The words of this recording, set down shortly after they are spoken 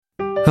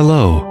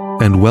Hello,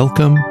 and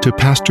welcome to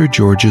Pastor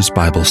George's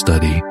Bible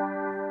Study.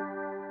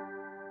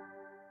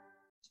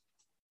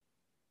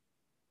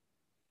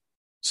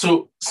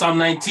 So, Psalm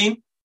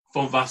 19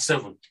 from verse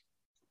 7.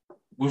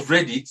 We've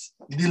read it.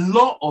 The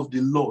law of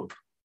the Lord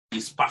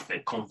is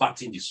perfect,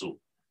 converting the soul.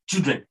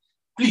 Children,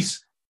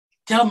 please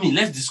tell me,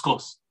 let's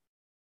discuss.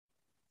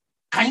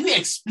 Can you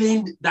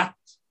explain that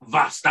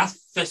verse, that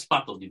first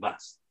part of the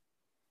verse?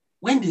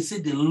 When they say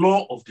the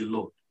law of the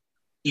Lord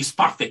is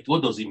perfect,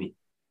 what does it mean?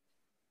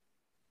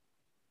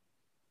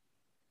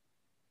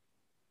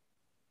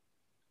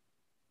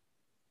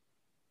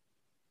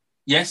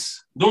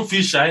 Yes, don't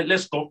feel shy.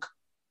 Let's talk.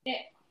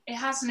 It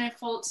has no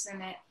faults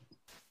in it.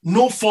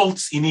 No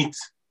faults in it.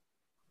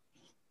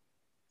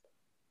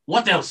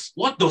 What else?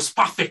 What does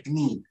perfect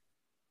mean?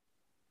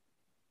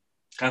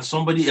 Can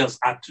somebody else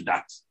add to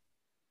that?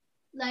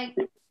 Like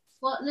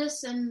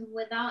faultless and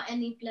without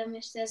any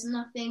blemish. There's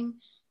nothing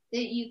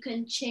that you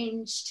can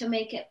change to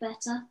make it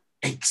better.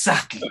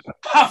 Exactly.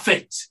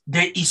 Perfect.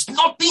 There is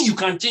nothing you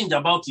can change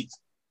about it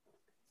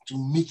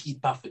to make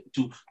it perfect,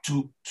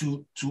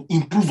 to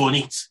improve on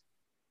it.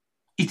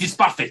 It is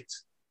perfect.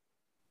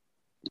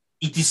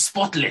 It is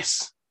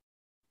spotless.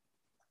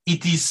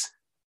 It's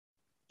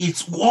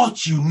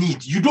what you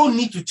need. You don't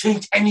need to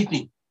change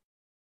anything.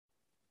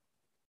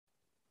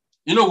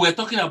 You know, we're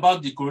talking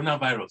about the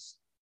coronavirus.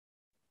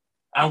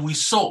 And we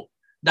saw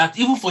that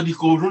even for the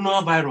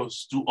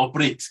coronavirus to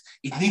operate,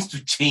 it needs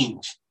to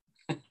change.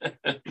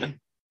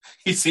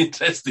 It's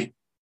interesting.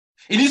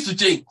 It needs to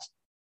change.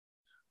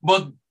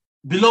 But,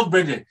 beloved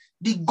brethren,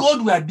 the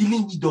God we are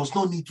dealing with does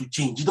not need to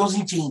change. It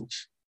doesn't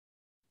change.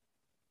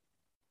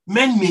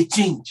 Men may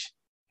change.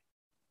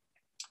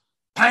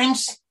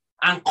 Times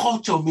and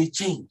culture may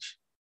change.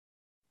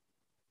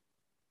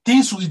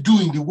 Things we do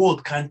in the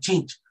world can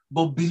change.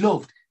 But,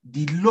 beloved,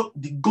 the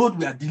God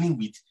we are dealing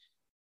with,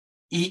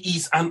 He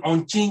is an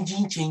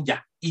unchanging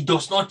changer. He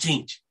does not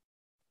change.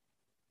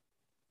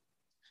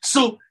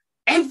 So,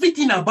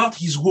 everything about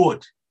His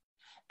word,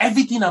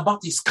 everything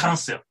about His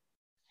counsel,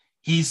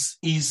 His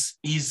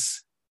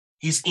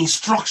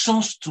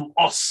instructions to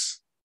us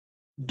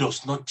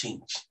does not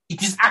change.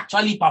 It is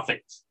actually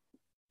perfect.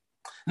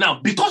 Now,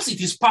 because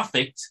it is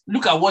perfect,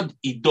 look at what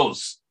it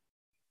does.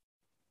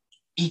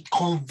 It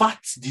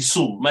converts the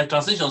soul. My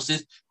translation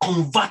says,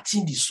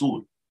 converting the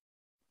soul.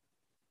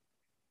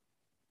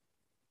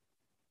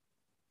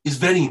 It's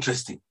very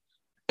interesting.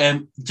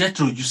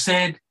 Jethro, you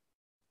said,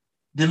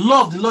 the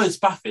law of the law is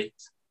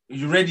perfect.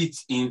 You read it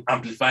in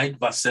Amplified,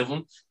 verse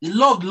 7. The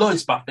law of the law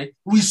is perfect,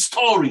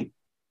 restoring.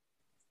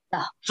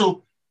 Yeah.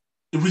 So,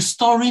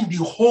 restoring the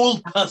whole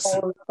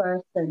person. Whole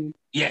person.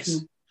 Yes.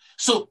 Mm-hmm.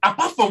 So,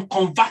 apart from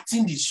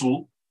converting the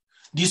soul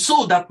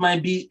that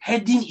might be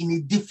heading in a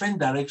different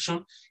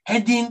direction,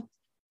 heading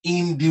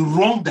in the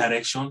wrong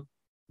direction,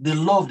 the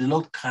law of the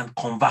Lord can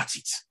convert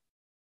it.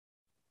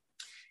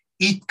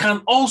 It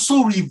can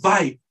also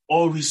revive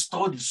or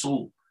restore the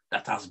soul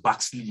that has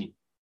backslidden.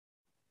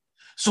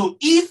 So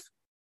if,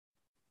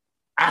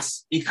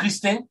 as a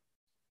Christian,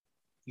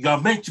 you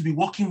are meant to be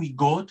walking with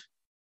God,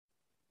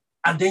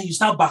 and then you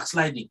start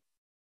backsliding,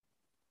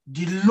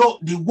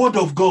 the word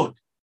of God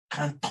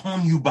can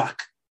turn you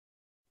back.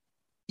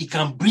 It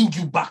can bring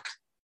you back.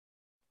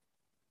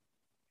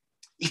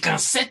 It can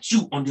set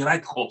you on the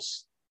right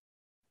course.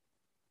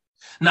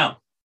 Now,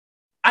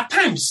 at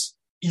times,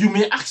 you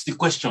may ask the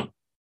question,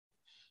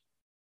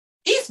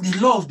 if the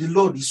law of the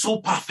Lord is so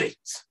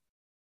perfect,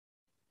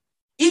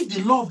 if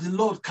the law of the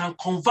Lord can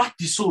convert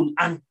the soul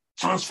and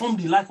transform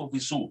the life of the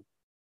soul,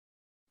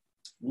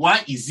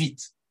 why is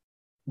it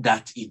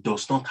that it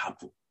does not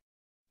happen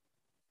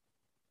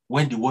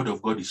when the word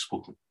of God is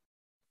spoken?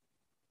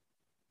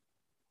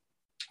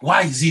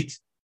 Why is it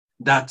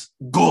that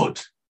God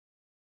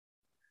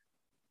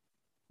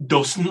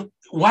does not,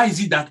 why is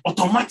it that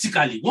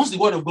automatically, once the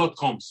word of God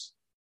comes,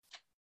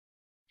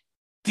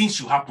 things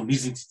should happen,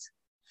 isn't it?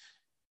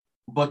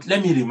 But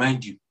let me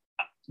remind you,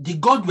 the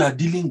God we are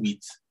dealing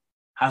with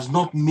has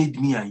not made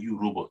me and you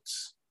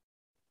robots.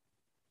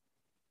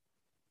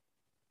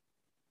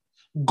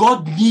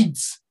 God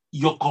needs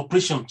your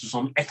cooperation to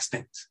some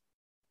extent.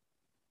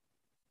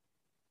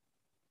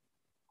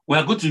 We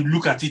are going to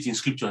look at it in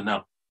scripture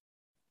now.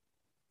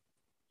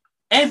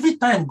 Every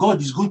time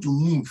God is going to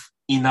move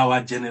in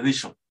our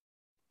generation,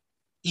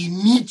 He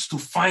needs to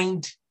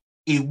find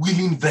a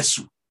willing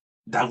vessel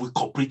that will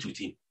cooperate with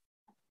Him.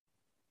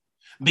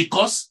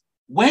 Because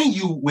when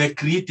you were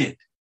created,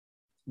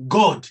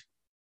 God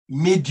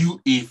made you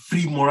a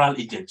free moral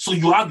agent. So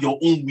you have your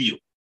own will.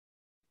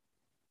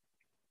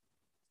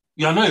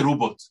 You are not a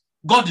robot.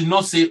 God did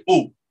not say,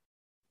 oh,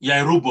 you are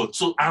a robot.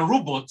 And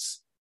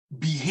robots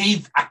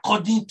behave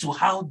according to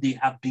how they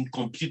have been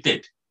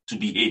computed to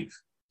behave.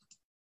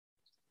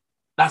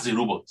 That's a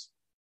robot.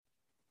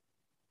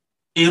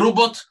 A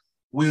robot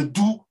will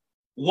do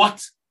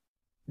what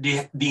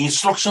the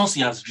instructions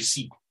he has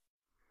received.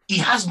 He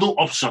has no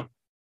option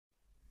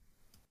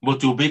but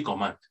to obey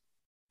command.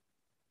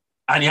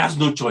 And he has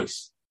no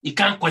choice. He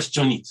can't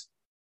question it.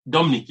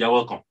 Dominic, you're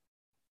welcome.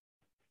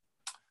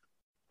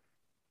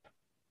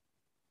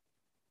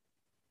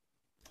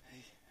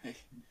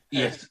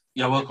 Yes,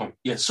 you're welcome.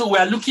 Yes, so we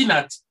are looking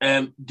at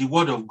the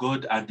Word of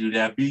God and the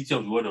reliability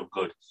of the Word of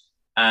God.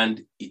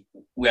 And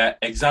we are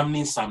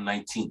examining Psalm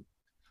 19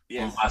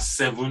 from verse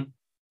 7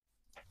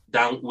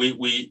 down.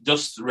 We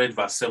just read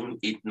verse 7,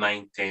 8,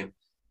 9, 10,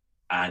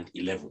 and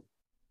 11.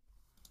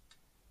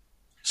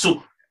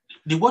 So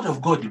the Word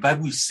of God, the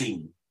Bible is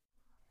saying,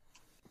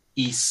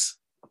 is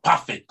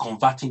perfect,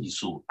 converting the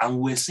soul. And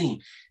we're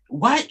saying,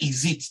 why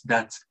is it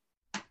that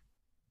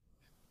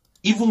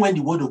even when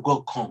the Word of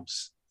God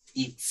comes,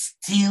 it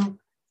still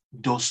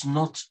does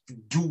not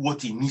do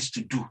what it needs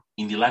to do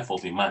in the life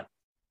of a man?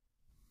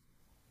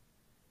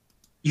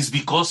 It's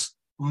because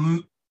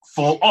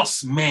for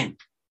us men,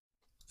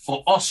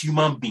 for us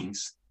human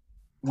beings,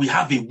 we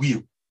have a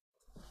will.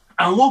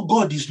 And what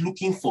God is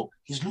looking for,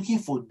 He's looking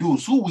for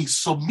those who will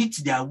submit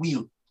their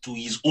will to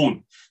His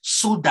own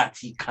so that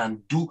He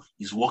can do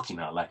His work in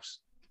our lives.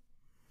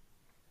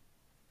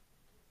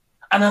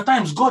 And at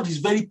times, God is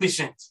very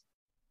patient.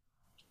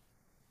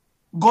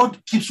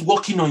 God keeps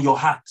working on your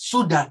heart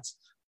so that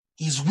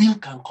His will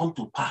can come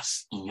to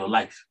pass in your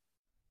life.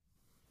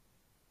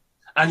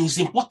 And it's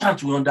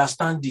important we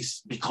understand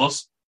this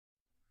because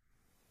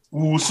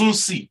we will soon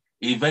see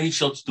a very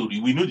short story.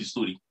 We know the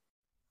story.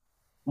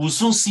 We'll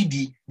soon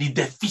see the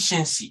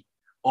deficiency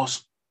of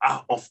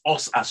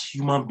us as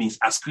human beings,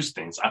 as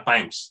Christians at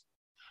times.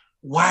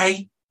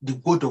 Why the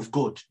Word of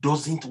God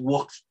doesn't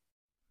work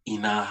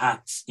in our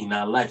hearts, in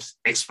our lives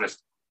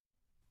expressed.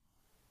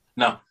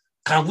 Now,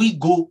 can we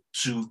go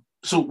to,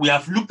 so we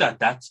have looked at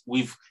that,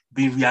 we've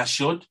been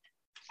reassured,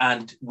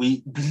 and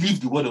we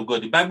believe the Word of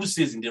God. The Bible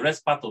says in the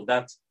rest part of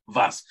that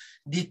verse,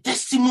 the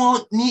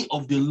testimony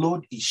of the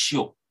Lord is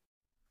sure.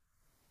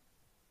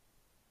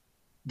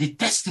 The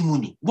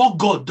testimony, what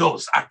God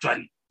does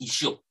actually, is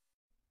sure.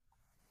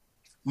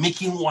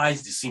 Making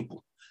wise the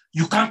simple.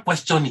 You can't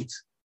question it.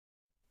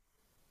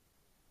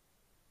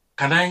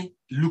 Can I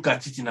look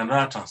at it in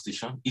another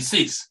translation? It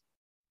says,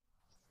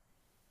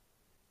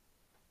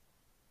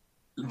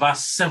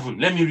 verse 7,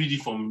 let me read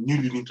it from New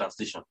Living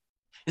Translation.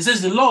 It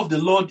says, the law of the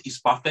Lord is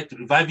perfect,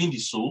 reviving the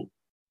soul.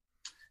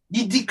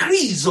 The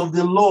decrees of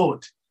the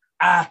Lord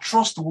are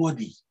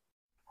trustworthy,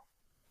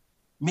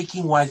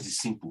 making wise the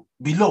simple.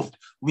 Beloved,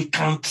 we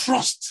can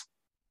trust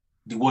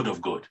the Word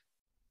of God.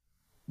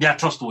 They are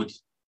trustworthy.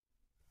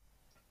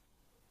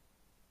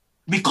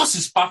 Because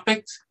it's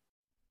perfect,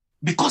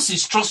 because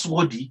it's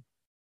trustworthy,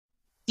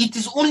 it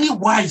is only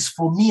wise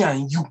for me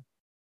and you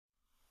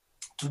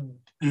to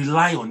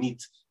rely on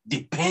it,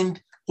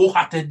 depend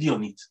wholeheartedly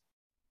on it.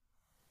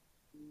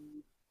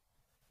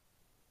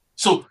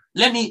 So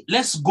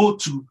let's go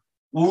to,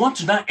 we want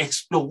to now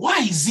explore, why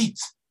is it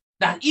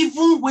that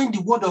even when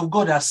the Word of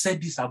God has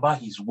said this about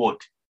His Word,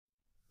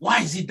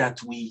 why is it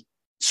that we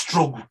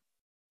struggle?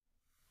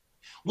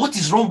 What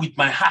is wrong with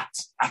my heart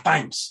at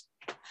times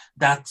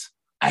that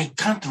I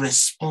can't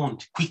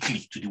respond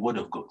quickly to the Word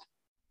of God?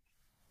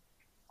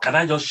 Can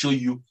I just show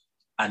you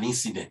an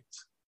incident?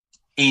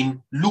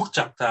 In Luke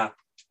chapter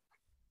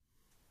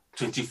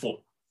 24.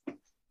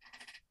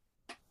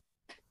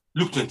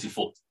 Luke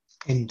 24.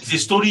 It's a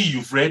story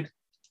you've read.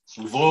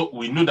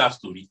 We know that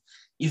story.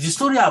 It's a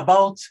story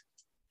about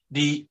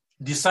the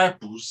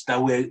disciples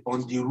that were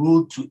on the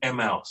road to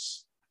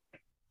Emmaus.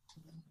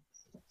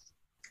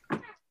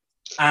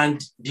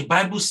 And the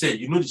Bible said,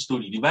 you know the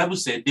story, the Bible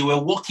said they were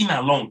walking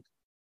along.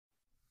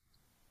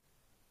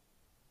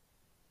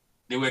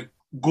 They were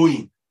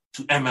going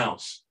to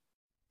Emmaus.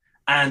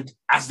 And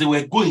as they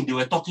were going, they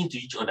were talking to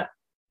each other.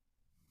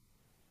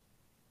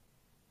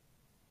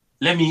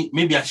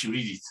 Maybe I should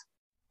read it.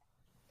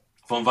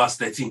 From verse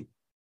 13.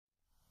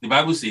 The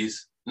Bible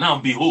says, now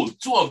behold,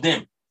 two of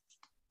them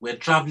were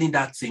traveling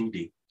that same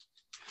day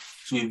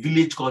to a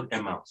village called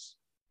Emmaus,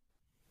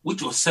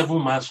 which was 7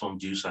 miles from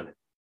Jerusalem.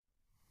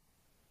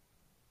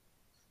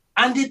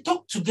 And they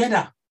talked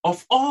together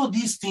of all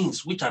these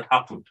things which had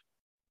happened.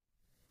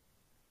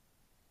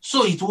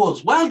 So it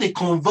was, while they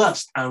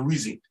conversed and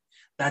reasoned,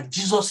 that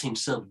Jesus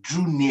himself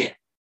drew near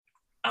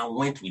and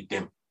went with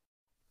them.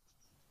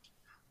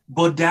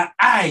 But their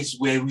eyes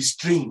were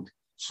restrained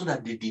so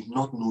that they did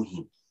not know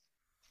him.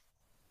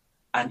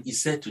 And he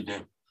said to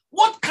them,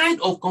 what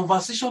kind of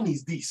conversation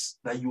is this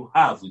that you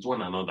have with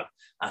one another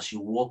as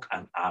you walk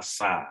and are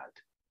sad?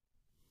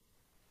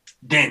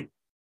 Then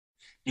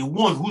the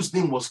one whose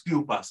name was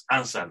Cleopas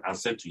answered and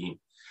said to him,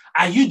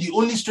 are you the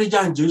only stranger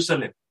in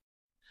Jerusalem?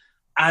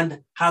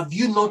 And have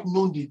you not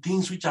known the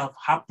things which have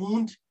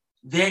happened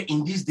there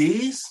in these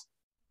days?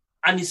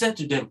 And he said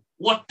to them,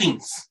 what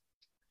things?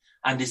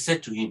 And they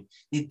said to him,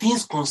 the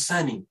things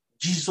concerning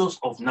Jesus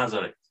of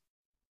Nazareth,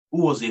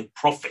 who was a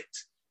prophet,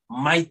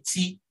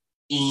 mighty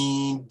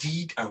in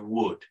deed and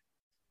word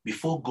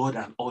before God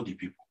and all the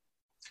people,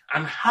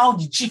 and how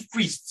the chief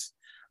priests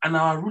and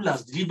our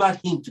rulers delivered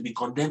him to be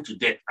condemned to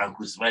death and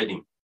crucified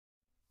him.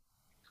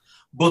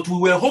 But we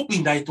were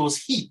hoping that it was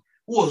he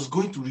who was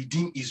going to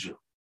redeem Israel.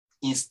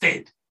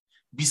 Instead,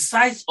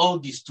 besides all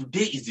this,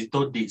 today is the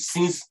third day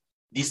since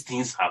these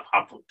things have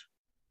happened.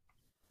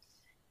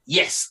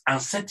 Yes,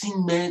 and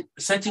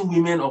certain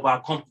women of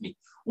our company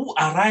who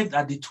arrived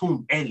at the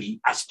tomb early,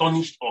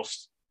 astonished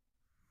us.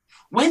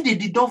 When they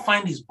did not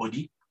find his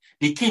body,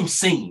 they came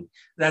saying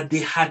that they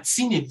had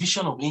seen a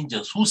vision of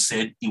angels who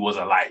said he was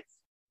alive.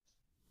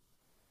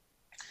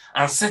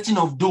 And certain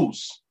of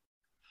those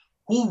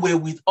who were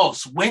with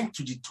us went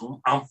to the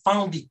tomb and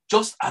found it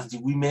just as the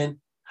women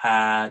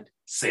had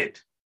said.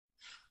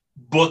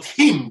 But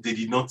him they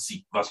did not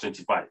see. Verse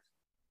 25.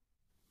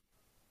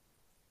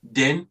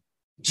 Then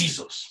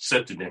Jesus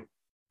said to them,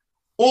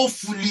 O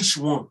foolish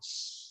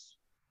ones,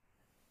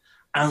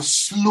 and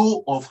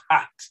slow of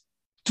heart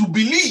to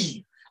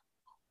believe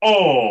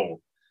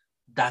all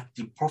that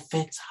the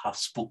prophets have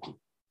spoken.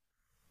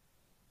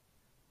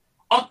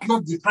 Ought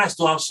not the Christ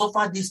to have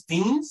suffered these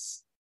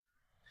things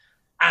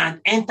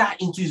and enter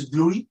into his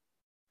glory?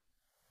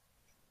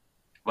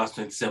 Verse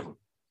 27.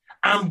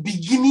 And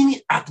beginning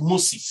at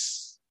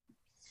Moses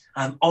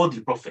and all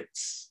the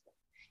prophets,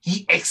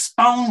 he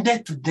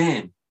expounded to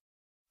them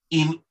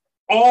in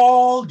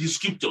all the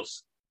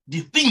scriptures the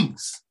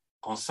things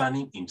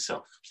concerning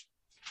himself.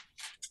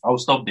 I will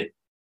stop there.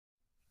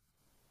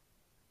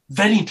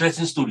 Very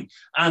interesting story.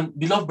 And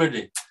beloved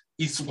brethren,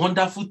 it's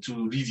wonderful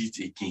to read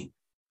it again.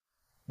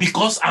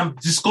 Because I'm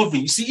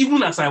discovering, you see,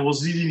 even as I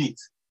was reading it,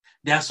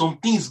 there are some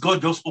things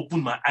God just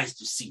opened my eyes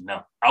to see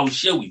now. I will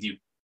share with you.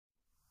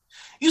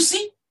 You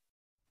see,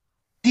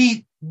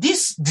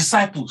 these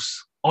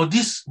disciples or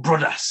these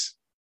brothers,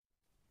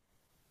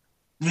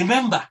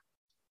 remember,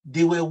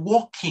 they were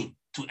walking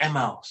to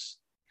Emmaus.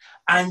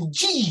 And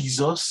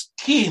Jesus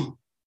came,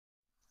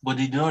 but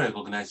they did not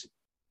recognize him.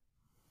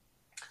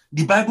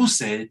 The Bible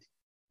said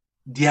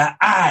their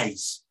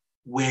eyes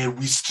were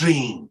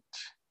restrained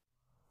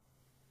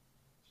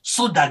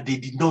so that they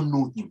did not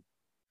know him.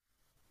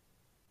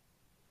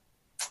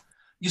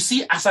 You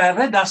see, as I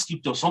read that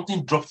scripture,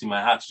 something dropped in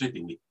my heart straight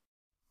away.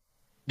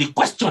 The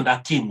question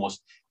that came was,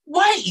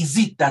 why is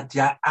it that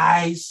their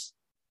eyes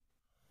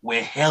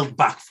were held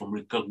back from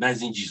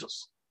recognizing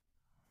Jesus?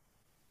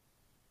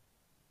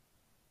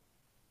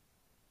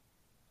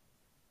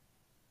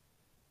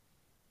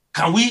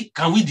 Can we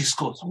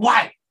discuss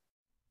why?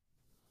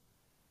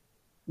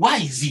 Why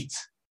is it?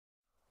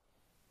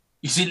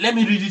 You see, let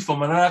me read it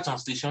from another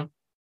translation.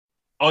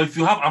 Or if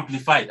you have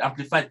amplified,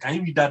 can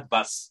you read that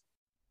verse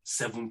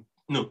 16?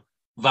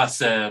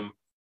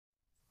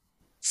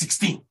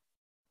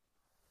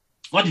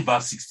 What did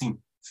verse 16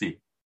 say?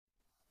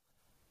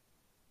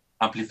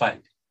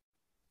 Amplified.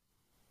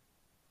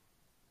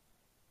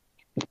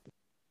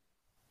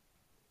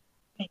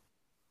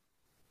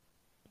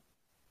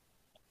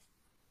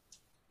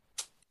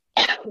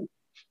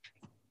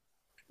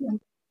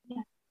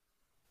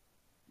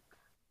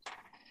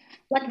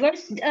 What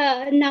verse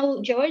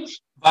now,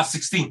 George? Verse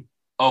 16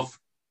 of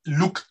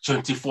Luke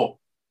 24.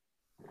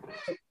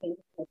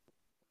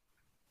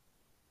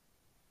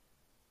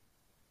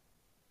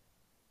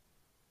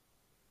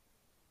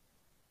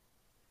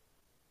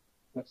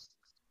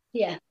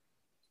 Yeah.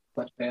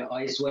 But their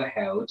eyes were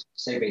held,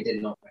 so they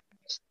did not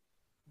recognize.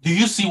 Do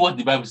you see what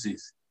the Bible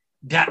says?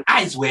 Their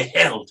eyes were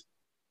held.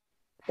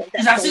 That's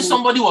It's as if so-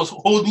 somebody was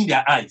holding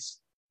their eyes.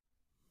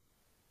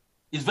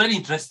 It's very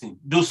interesting,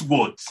 those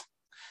words.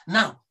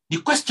 Now,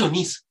 the question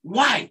is,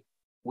 why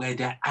were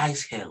their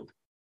eyes held?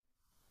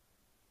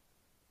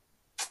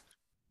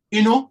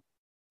 You know,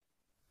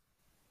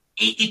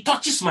 it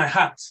touches my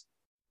heart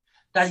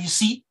that you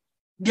see,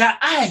 their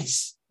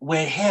eyes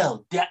were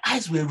held, their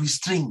eyes were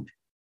restrained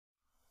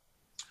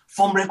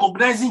from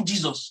recognizing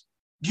Jesus.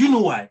 Do you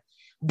know why?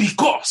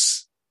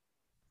 Because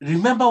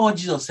remember what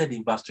Jesus said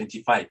in verse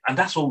 25, and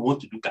that's what we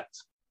want to look at.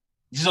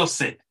 Jesus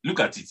said,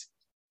 look at it.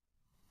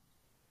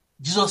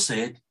 Jesus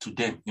said to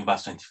them in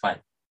verse 25,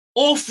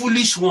 O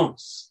foolish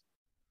ones,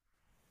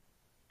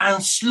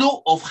 and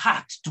slow of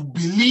heart to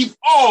believe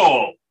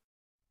all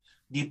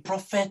the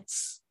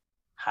prophets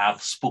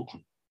have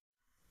spoken.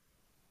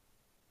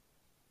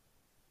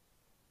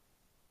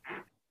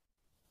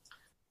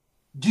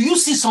 Do you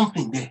see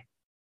something there?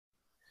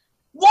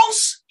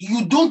 Once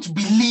you don't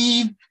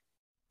believe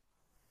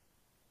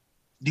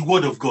the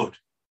word of God,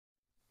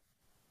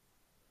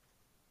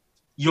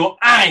 your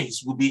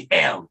eyes will be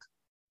held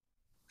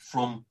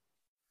from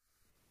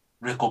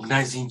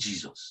recognizing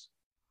Jesus,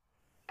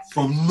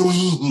 from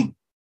knowing him.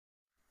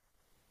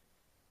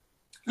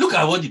 Look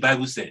at what the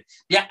Bible said.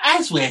 Their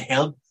eyes were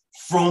held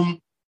from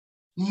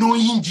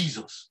knowing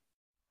Jesus.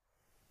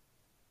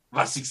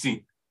 Verse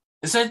 16.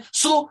 It said,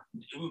 so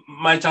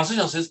my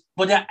translation says,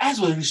 but their eyes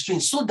were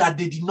restrained so that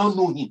they did not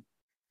know him.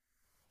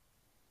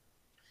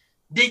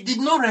 They did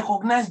not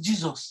recognize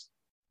Jesus.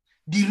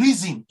 The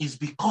reason is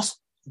because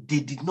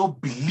they did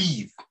not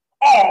believe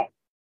all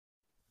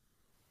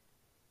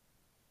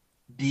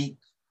the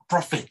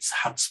prophets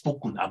had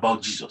spoken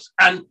about Jesus.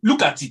 And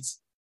look at it.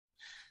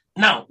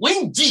 Now,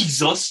 when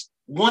Jesus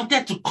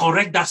wanted to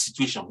correct that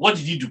situation, what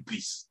did he do,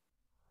 please?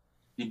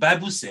 The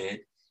Bible said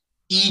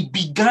he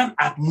began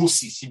at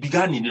Moses. He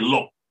began in the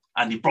law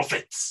and the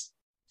prophets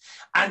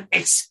and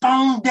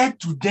expounded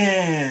to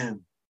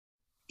them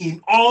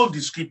in all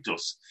the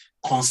scriptures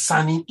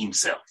concerning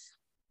himself.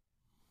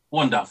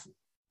 Wonderful.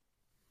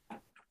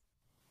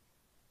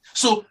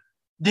 So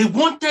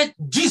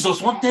Jesus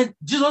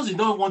did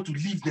not want to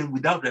leave them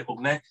without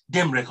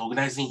them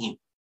recognizing him.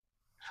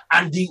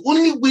 And the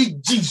only way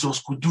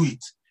Jesus could do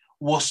it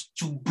was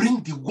to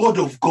bring the word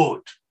of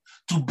God,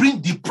 to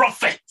bring the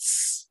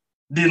prophets,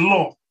 the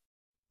law,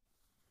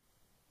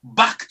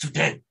 back to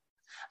them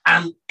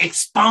and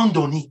expound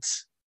on it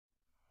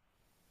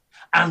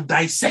and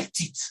dissect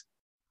it.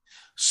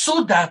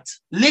 So that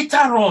later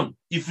on,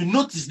 if you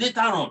notice later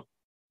on,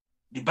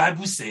 the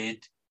Bible said,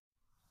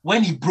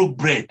 when he broke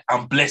bread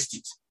and blessed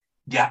it,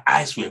 their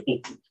eyes were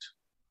opened.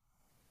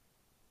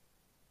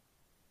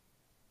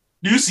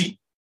 Do you see?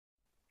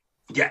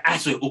 Their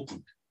eyes were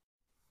opened.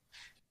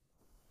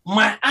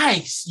 My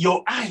eyes,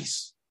 your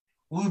eyes,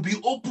 will be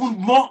opened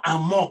more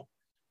and more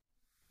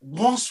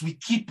once we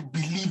keep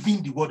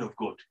believing the word of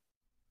God.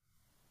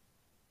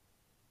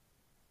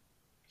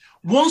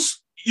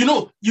 Once, you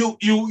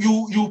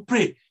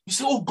pray, you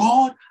say, oh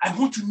God, I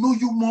want to know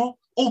you more.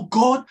 Oh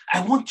God,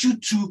 I want you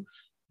to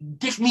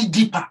take me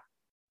deeper.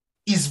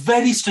 It's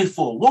very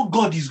straightforward. What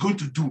God is going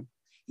to do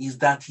is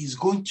that he's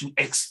going to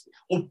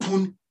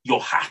open your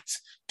heart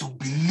to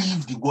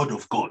believe the word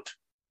of God.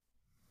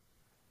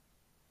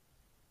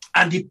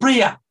 And the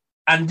prayer,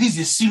 and this is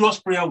a serious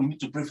prayer we need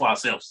to pray for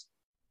ourselves.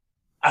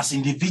 As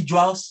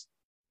individuals,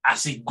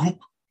 as a group,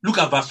 look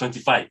at verse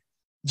 25.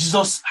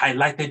 Jesus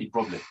highlighted the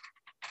problem.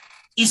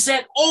 He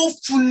said, "Oh,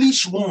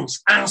 foolish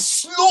ones and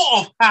slow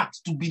of heart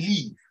to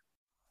believe."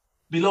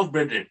 Beloved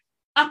brethren,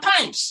 at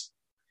times,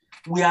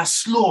 we are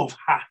slow of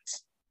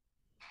heart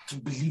to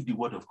believe the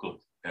word of God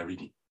we are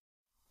reading.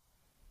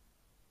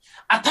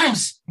 At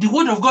times, the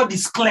word of God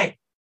is clear,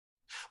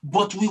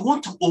 but we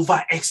want to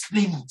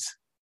over-explain it.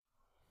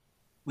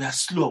 We are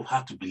slow of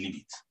heart to believe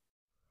it.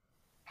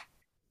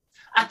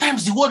 At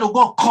times, the word of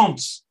God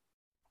comes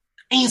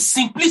in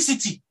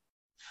simplicity,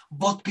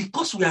 but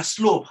because we are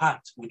slow of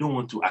heart, we don't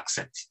want to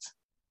accept it.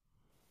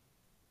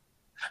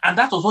 And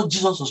that was what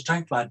Jesus was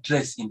trying to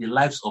address in the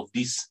lives of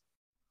these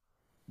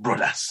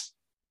brothers.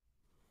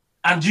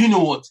 And do you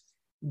know what?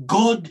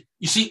 God,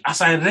 you see,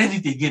 as I read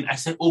it again, I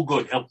said, oh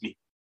God, help me.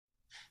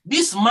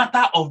 This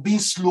matter of being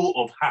slow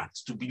of heart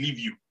to believe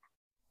you,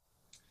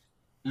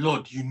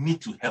 Lord, you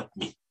need to help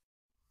me.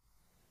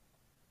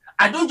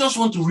 I don't just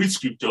want to read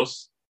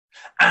scriptures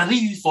and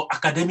read it for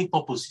academic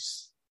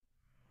purposes.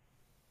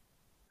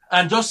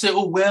 And just say,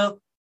 oh,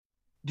 well,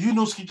 do you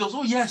know scriptures?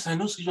 Oh, yes, I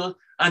know scriptures.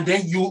 And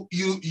then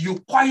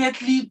you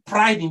quietly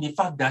pride in the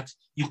fact that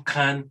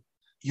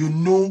you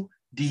know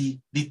the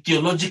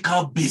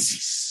theological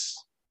basis.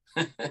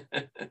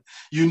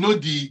 You know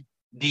the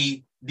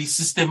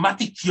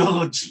systematic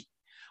theology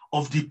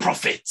of the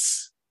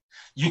prophets.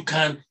 You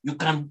can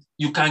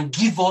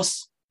give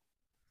us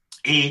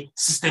a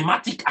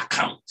systematic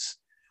account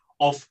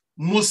of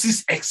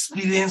Moses'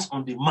 experience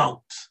on the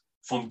mount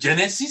from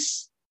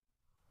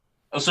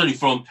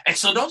from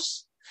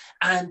Exodus,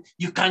 and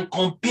you can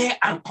compare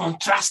and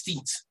contrast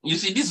it. You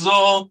see, this is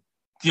all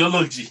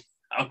theology.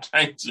 I'm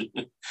trying to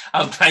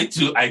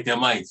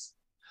itemize.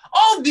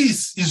 All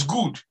this is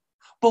good,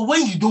 but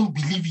when you don't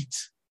believe it,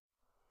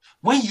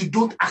 when you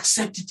don't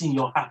accept it in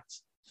your heart,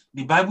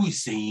 the Bible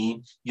is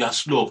saying you are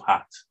slow of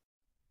heart.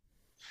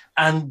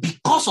 And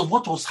because of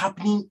what was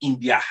happening in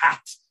their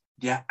heart,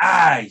 their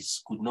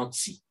eyes could not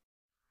see.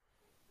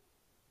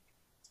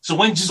 So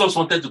when Jesus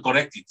wanted to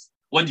correct it,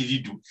 what did he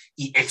do?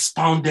 He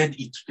expounded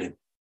it to them.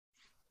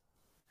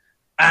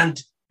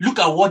 And look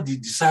at what the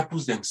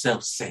disciples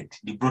themselves said,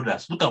 the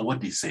brothers. Look at what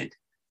they said.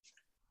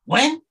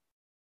 When,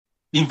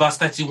 in verse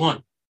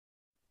 31,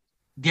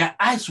 their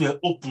eyes were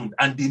opened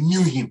and they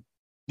knew him.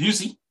 Do you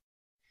see?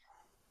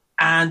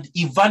 And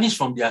he vanished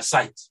from their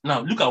sight.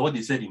 Now, look at what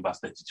they said in verse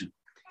 32.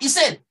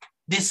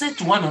 They said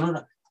to one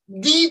another,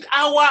 did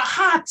our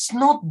hearts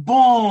not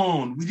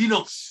burn within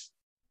us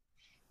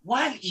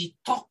while he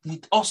talked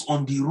with us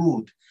on the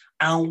road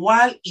and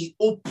while he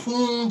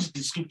opened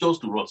the scriptures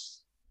to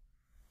us?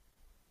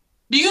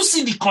 Do you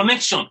see the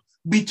connection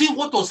between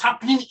what was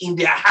happening in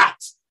their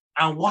hearts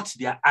and what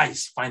their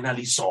eyes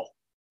finally saw?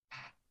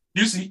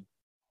 Do you see?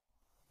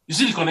 You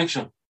see the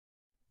connection?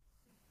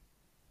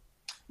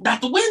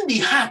 That when the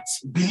heart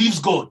believes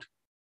God,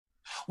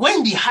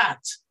 when the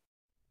heart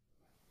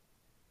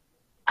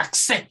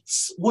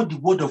accepts what the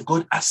word of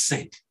God has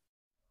said,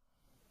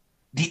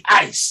 the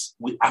eyes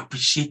will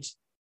appreciate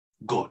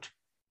God.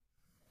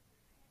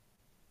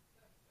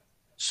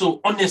 So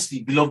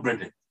honestly, beloved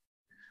brethren,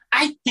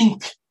 I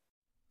think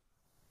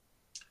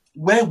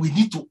where we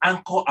need to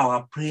anchor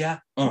our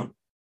prayer on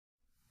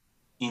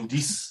in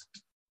this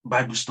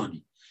Bible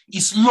study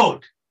is,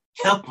 Lord,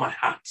 help my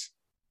heart.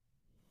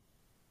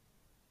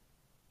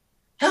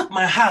 Help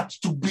my heart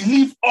to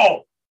believe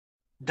all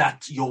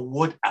that your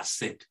word has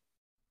said.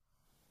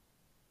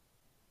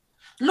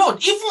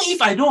 Lord, even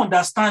if I don't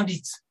understand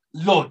it,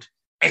 Lord,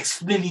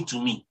 explain it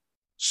to me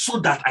so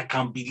that I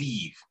can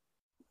believe.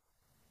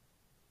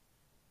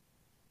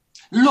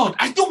 Lord,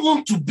 I don't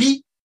want to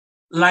be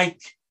like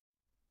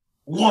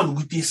one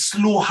with a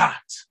slow heart.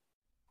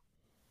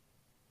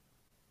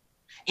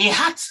 A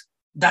heart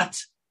that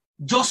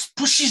just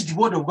pushes the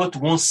word of God to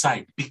one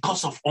side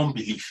because of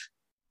unbelief.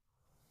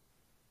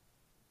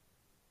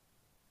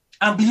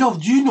 And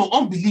beloved, do you know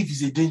unbelief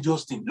is a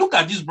dangerous thing? Look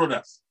at these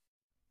brothers.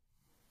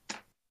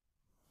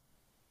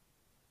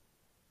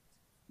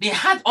 They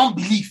had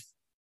unbelief.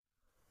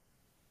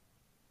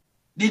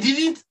 They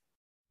didn't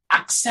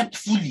accept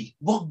fully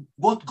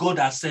what God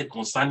has said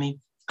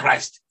concerning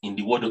Christ in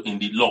the word, in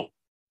the law.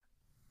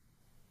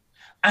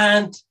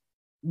 And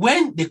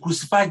when they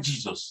crucified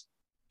Jesus,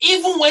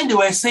 even when they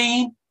were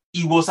saying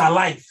he was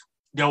alive,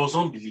 there was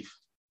unbelief.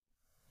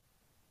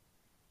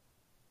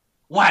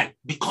 Why?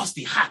 Because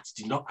the heart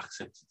did not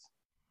accept it.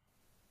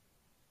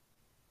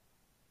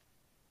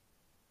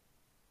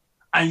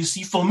 And you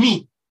see, for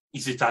me,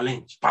 it's a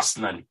challenge,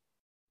 personally.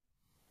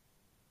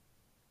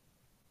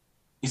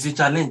 It's a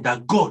challenge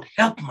that God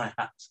help my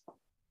heart.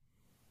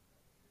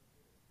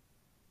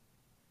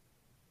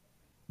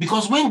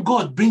 Because when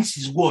God brings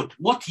his word,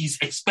 what he's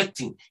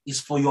expecting is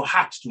for your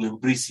heart to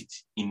embrace it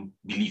in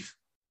belief.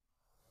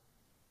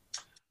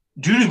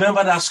 Do you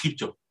remember that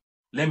scripture?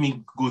 Let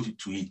me go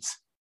to it.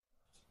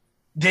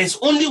 There's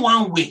only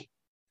one way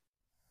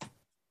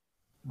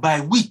by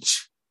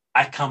which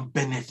I can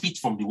benefit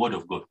from the word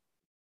of God.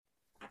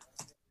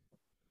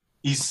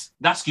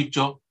 That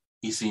scripture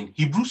is in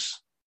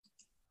Hebrews.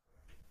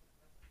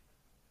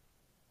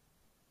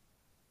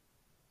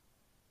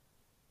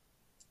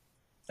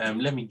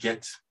 Let me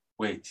get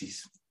where it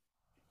is.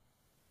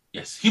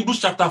 Yes, Hebrews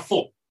chapter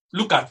 4.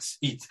 Look at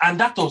it. And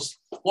that was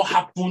what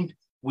happened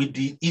with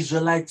the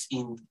Israelites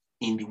in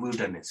the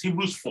wilderness.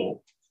 Hebrews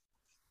 4.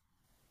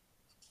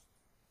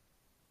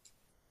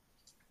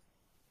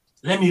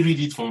 Let me read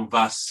it from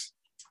verse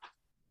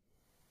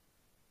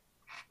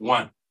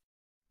 1.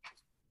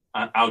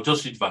 And I'll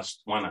just read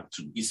verse 1 and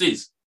 2. It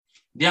says,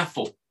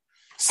 therefore,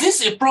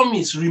 since a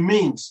promise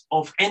remains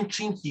of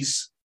entering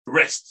his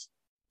rest,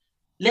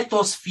 let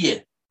us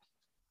fear,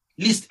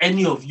 lest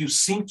any of you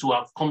seem to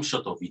have come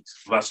short of it.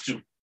 Verse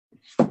 2.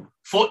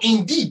 For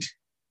indeed,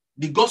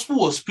 the gospel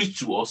was preached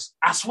to us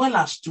as well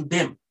as to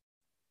them.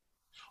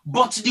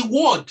 But the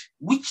word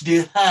which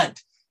they heard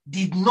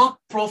did not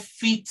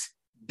profit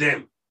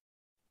them,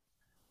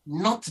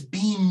 not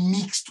being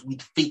mixed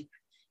with faith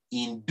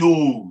in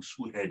those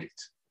who heard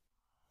it.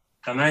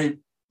 Can I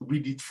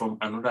read it from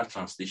another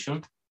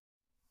translation?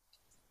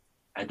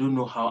 I don't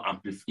know how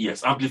Amplify.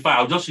 Yes, Amplify.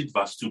 I'll just read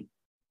verse 2.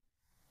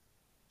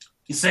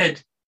 He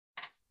said,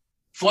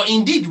 for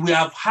indeed we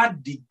have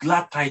had the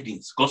glad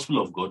tidings, gospel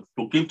of God,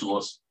 proclaimed to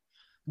us,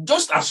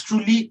 just as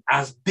truly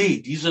as they,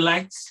 the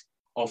Israelites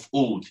of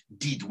old,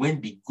 did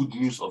when the good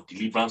news of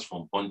deliverance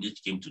from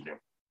bondage came to them.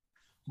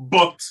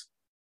 But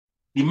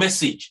the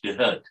message they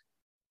heard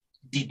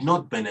did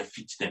not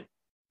benefit them,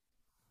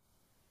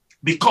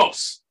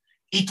 because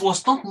it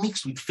was not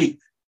mixed with faith,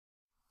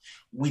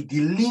 with the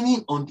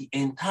leaning on the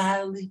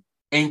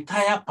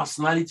entire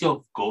personality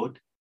of God,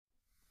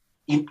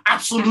 in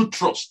absolute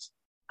trust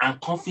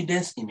and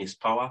confidence in his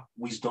power,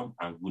 wisdom,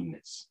 and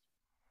goodness.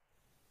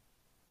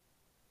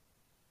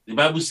 The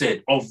Bible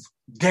said of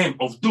them,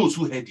 of those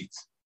who heard it.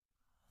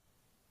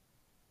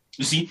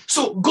 You see,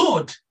 so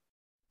God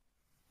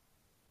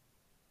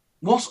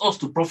wants us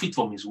to profit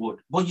from his word.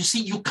 But you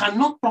see, you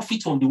cannot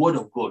profit from the word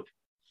of God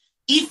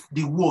if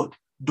the word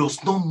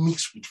does not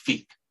mix with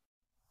faith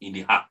in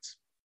the heart.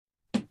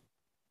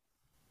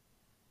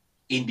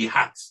 In the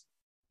heart.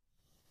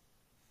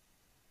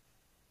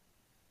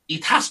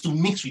 It has to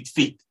mix with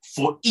faith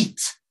for it.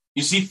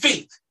 You see,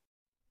 faith,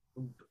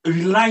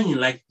 relying,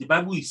 like the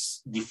Bible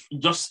is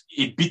just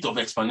a bit of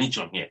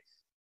explanation here.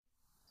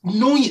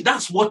 Knowing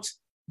that's what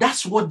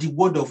the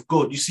word of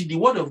God, you see, the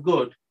word of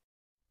God,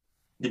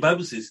 the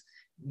Bible says,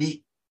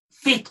 the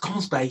faith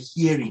comes by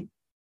hearing,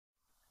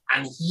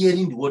 and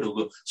hearing the word of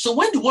God. So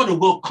when the word of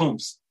God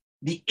comes,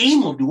 the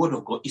aim of the word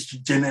of God is to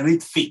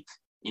generate faith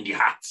in the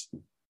heart.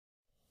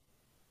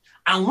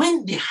 And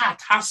when the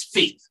heart has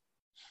faith,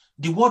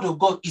 the word of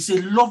God is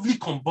a lovely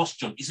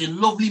combustion, it's a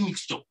lovely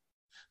mixture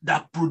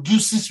that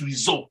produces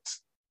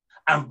results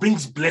and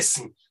brings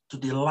blessing to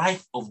the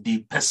life of the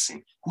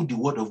person who the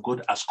word of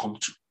God has come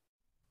to.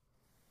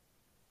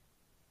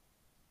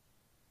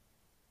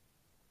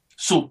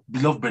 So,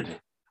 beloved brethren,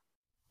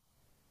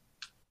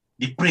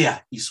 the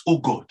prayer is, oh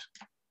God,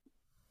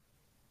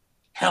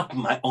 help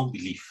my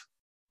unbelief.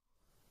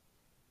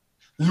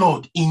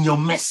 Lord, in your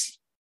mercy,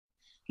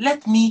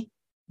 let me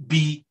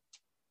be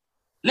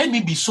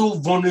so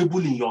vulnerable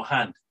in your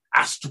hand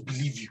as to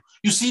believe you.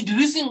 You see, the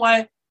reason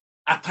why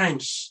at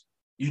times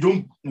we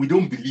don't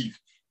believe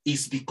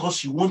is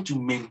because you want to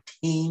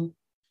maintain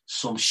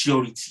some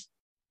surety.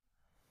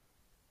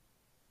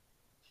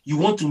 You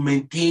want to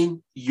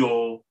maintain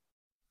your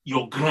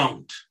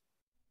ground.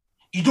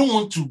 You don't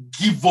want to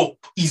give up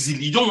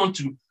easily. You don't want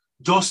to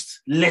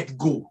just let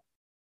go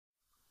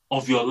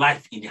of your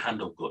life in the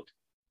hand of God.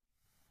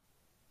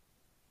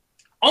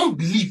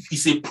 Unbelief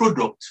is a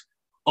product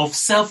of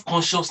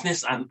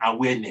self-consciousness and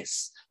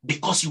awareness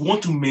because you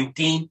want to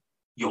maintain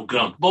your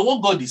ground. But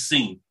what God is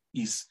saying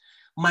is,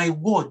 my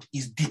word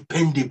is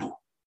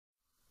dependable.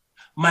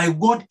 My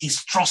word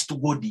is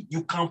trustworthy.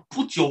 You can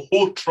put your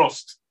whole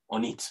trust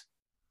on it.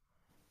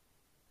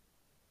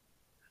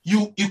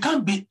 You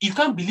can't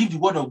believe the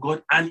word of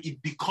God and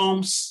it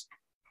becomes,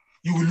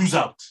 you will lose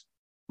out.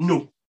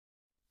 No.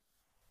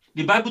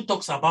 The Bible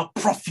talks about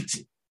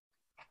profiting.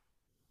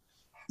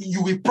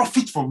 You will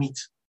profit from it.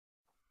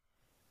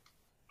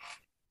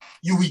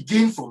 You will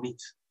gain from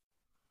it.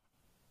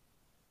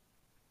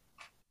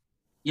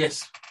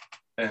 Yes.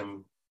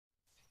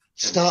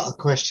 Start a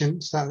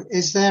question. So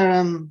is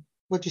there,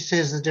 what do you see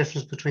as the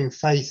difference between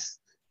faith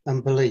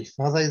and belief?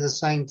 Are they the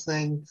same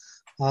thing?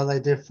 Are they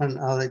different?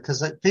 Are they,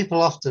 because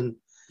people often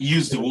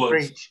use the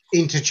word,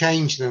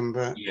 interchange them,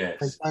 but yes,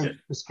 they don't, yes.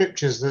 The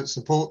scriptures that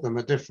support them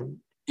are different.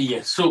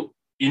 Yes. So,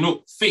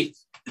 faith,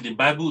 the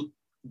Bible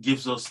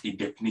gives us a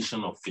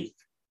definition of faith.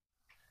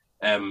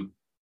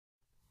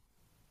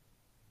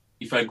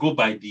 If I go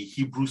by the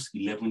Hebrews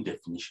 11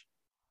 definition,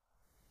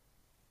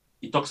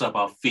 it talks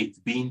about faith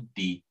being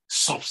the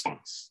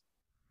substance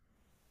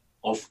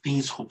of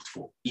things hoped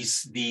for.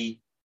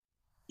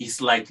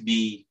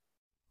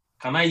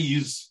 Can I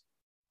use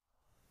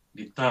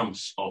the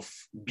terms of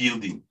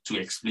building to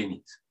explain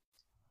it?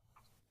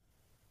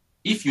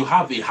 If you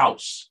have a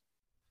house,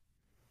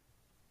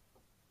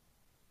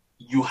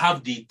 you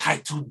have the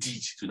title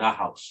deed to that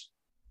house,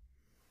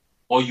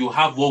 or you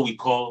have what we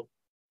call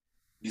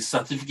the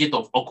certificate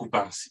of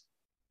occupancy.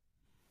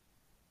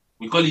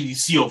 We call it the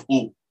C of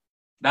O.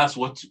 That's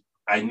what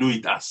I know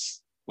it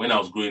as when I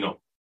was growing up.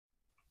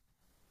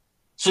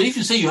 So if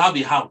you say you have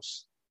a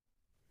house,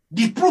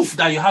 the proof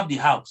that you have the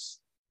house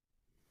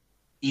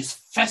is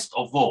first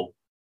of all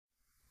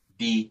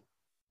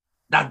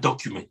that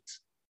document.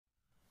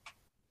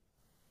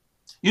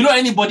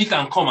 Anybody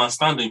can come and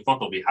stand in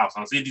front of a house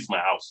and say, this is my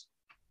house.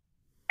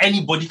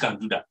 Anybody can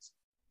do that.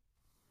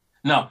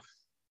 Now,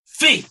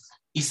 faith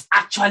is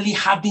actually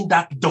having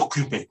that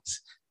document,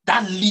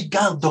 that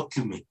legal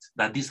document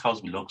that this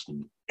house belongs to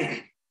me.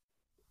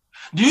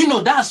 Do you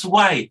know that's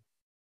why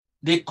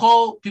they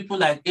call people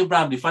like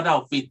Abraham the father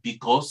of faith?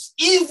 Because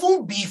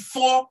even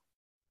before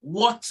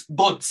what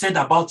God said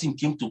about him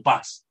came to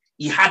pass,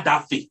 he had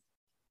that faith.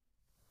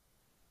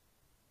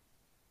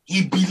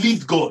 He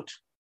believed God.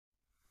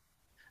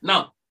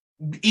 Now,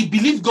 he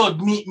believed God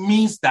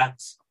means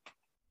that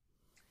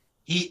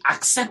he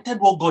accepted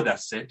what God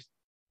has said.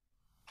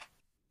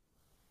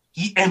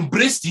 He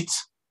embraced it.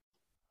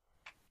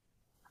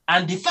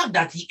 And the fact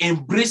that he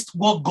embraced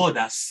what God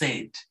has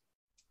said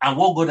and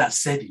what God has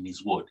said in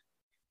his word,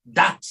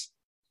 that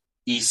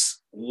is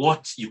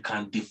what you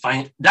can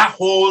define that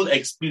whole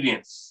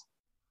experience.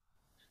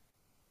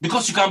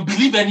 Because you can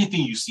believe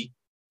anything you see,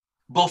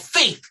 but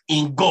faith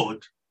in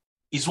God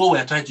is what we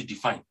are trying to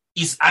define.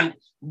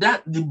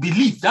 That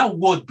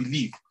word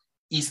belief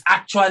is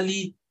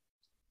actually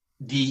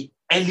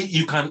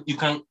you can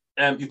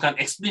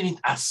explain it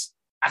as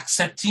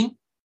accepting,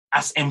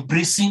 as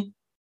embracing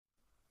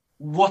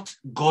what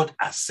God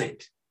has said.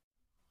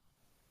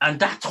 And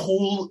that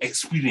whole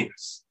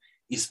experience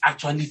is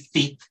actually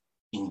faith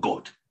in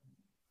God.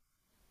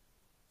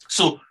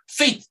 So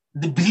faith,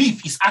 the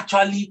belief is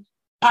actually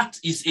part,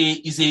 is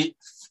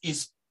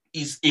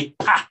a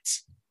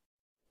part.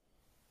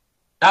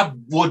 That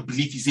word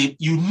belief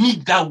you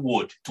need that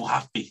word to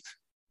have faith.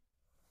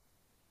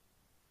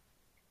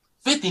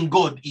 Faith in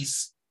God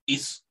is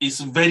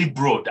very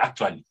broad,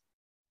 actually.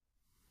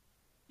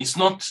 It's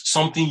not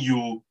something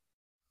you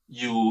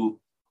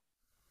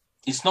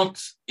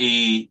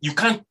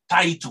can't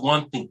tie it to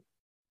one thing.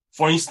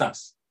 For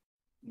instance,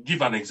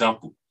 give an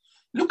example.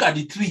 Look at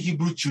the 3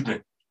 Hebrew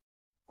children.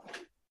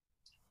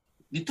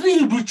 The 3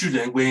 Hebrew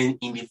children were in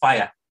the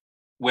fire,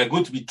 were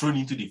going to be thrown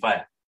into the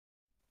fire.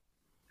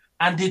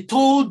 And they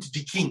told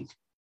the king,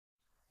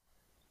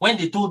 when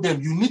they told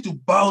them, you need to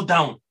bow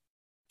down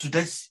to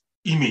this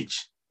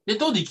image. They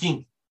told the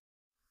king,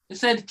 they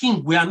said,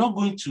 King, we are not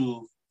going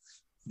to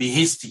be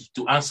hasty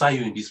to answer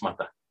you in this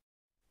matter.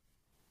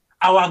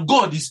 Our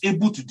God is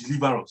able to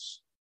deliver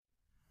us.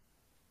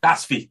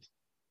 That's faith.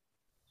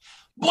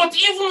 But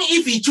even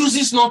if he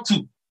chooses not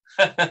to,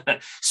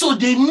 so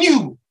they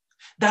knew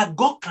that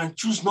God can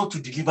choose not to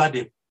deliver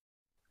them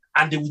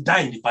and they will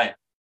die in the fire.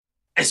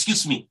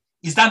 Excuse me,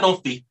 is that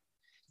not faith?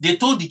 They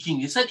told the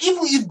king, they said,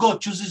 even if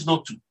God chooses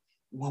not to,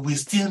 we will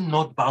still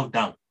not bow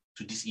down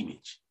to this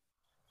image.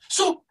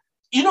 So,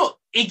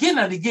 again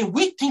and again,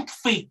 we think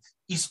faith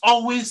is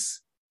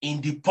always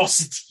in the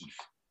positive.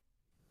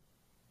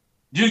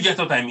 Do you get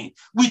what I mean?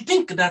 We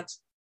think that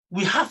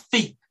we have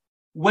faith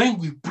when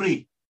we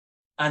pray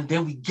and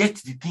then we get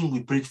the thing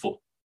we prayed for.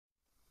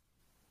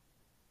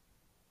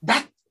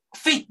 That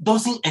faith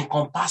doesn't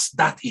encompass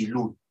that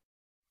alone.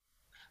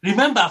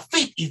 Remember,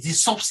 faith is the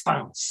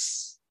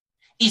substance.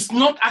 It's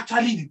not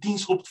actually the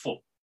things hoped for.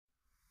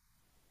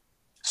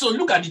 So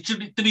look at the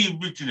 3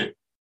 Hebrew children.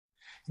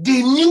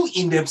 They knew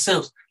in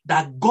themselves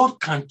that God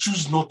can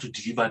choose not to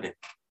deliver them.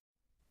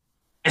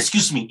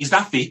 Excuse me, is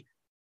that faith?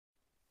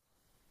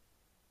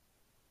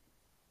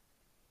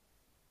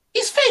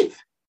 It's faith.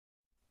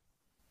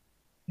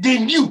 They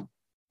knew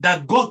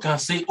that God can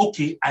say,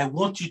 okay, I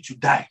want you to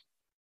die.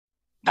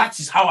 That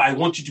is how I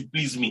want you to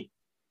please me.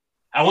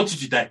 I want you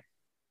to die.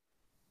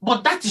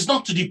 But that is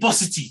not to the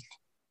positive.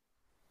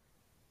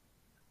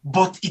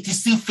 But it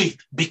is still faith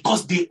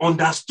because they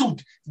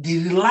understood, they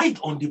relied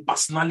on the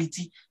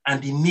personality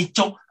and the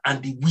nature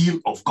and the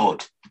will of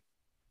God.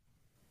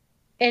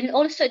 And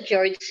also,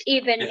 George,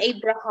 even Yes.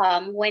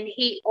 Abraham, when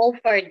he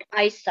offered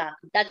Isaac,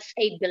 that's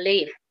a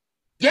belief.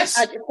 Yes,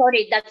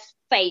 That's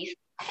faith.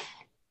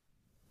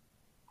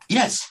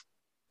 yes.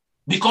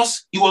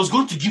 Because he was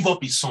going to give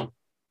up his son.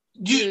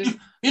 You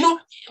know,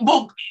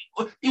 but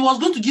he was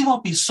going to give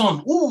up his son,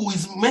 who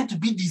is meant to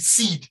be the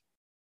seed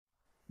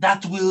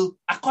that will,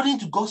 according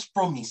to God's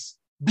promise,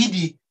 be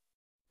the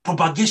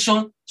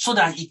propagation so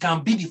that he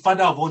can be the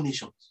father of all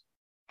nations.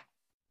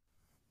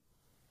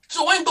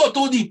 So when God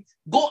told him,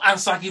 go and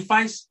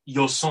sacrifice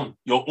your son,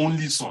 your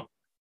only son,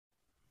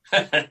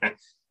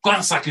 go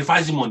and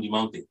sacrifice him on the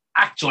mountain.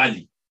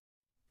 Actually,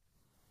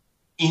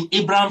 in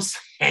Abraham's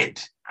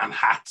head and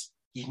heart,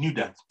 he knew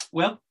that,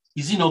 well,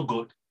 is he not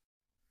God?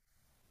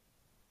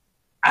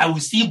 I will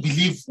still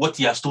believe what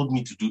he has told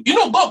me to do. You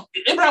know, God,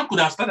 Abraham could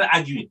have started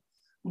arguing.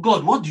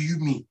 God, what do you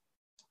mean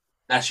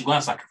that I should go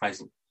and sacrifice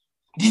him?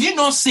 Did you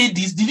not say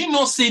this? Did you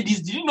not say this?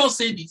 Did you not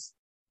say this?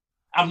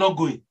 I'm not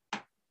going.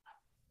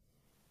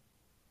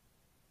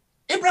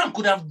 Abraham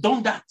could have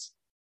done that.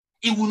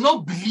 He would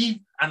not believe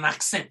and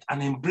accept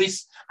and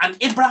embrace. And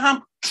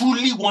Abraham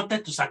truly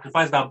wanted to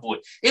sacrifice that boy.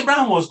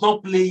 Abraham was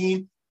not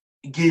playing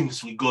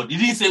games with God. He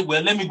didn't say,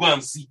 well, let me go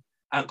and see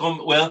and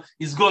come. Well,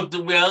 it's God.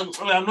 Well,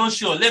 I'm not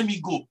sure. Let me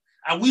go.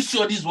 Are we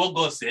sure this is what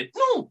God said?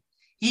 No.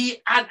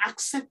 He had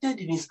accepted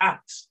in his heart.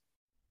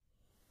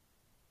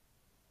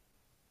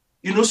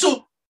 You know,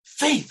 so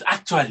faith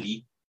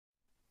actually,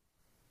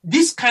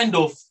 this kind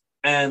of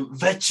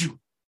virtue,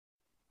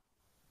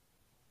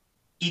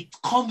 it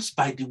comes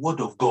by the word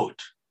of God.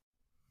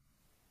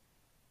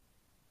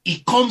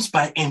 It comes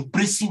by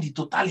embracing the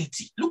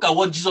totality. Look at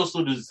what Jesus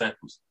told his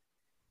disciples.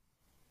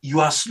 You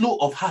are slow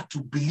of heart to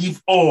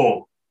believe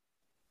all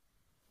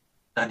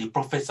that the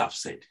prophets have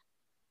said.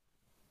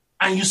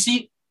 And you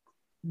see,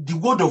 the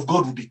word of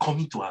God will be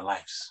coming to our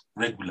lives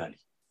regularly.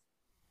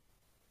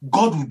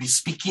 God will be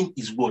speaking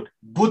his word,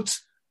 both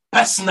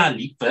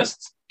personally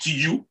first to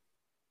you,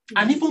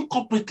 and even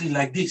corporately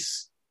like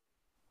this.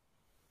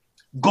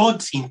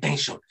 God's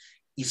intention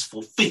is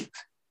for faith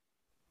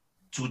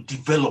to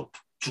develop,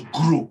 to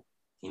grow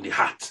in the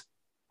heart.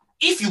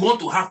 If you want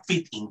to have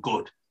faith in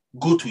God,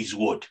 go to his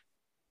word.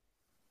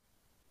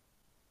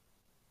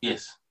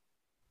 Yes.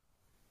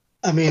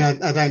 I mean,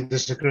 I don't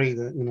disagree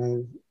that, you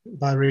know,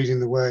 by reading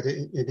the word,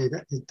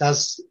 it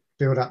does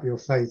build up your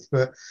faith,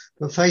 but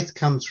faith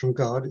comes from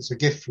God. It's a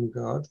gift from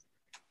God,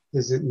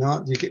 is it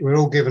not? We're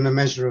all given a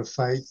measure of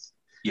faith,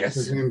 Yes.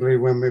 presumably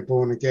when we're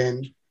born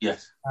again.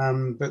 Yes.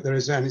 But there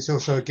is, and it's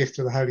also a gift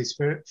of the Holy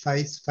Spirit.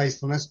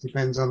 Faithfulness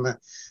depends on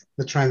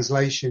the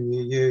translation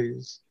you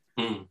use.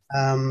 But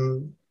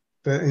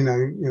you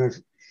know,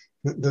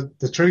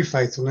 the true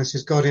faithfulness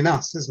is God in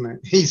us, isn't it?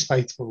 He's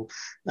faithful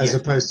as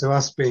opposed to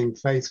us being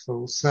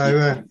faithful.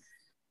 So,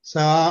 so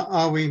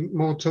are we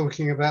more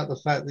talking about the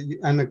fact that,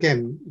 and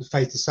again, the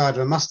faith aside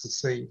of a mustard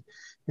seed,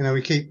 you know,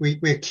 we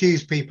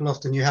accuse people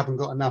often, you haven't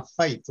got enough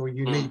faith or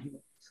you need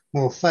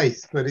more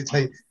faith, but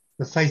the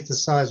faith the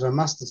size of a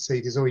mustard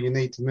seed is all you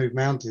need to move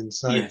mountains.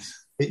 So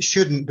it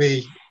shouldn't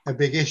be a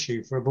big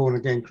issue for a born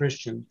again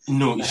Christian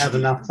to have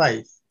enough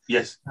faith.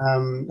 Yes.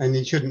 And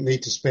you shouldn't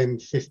need to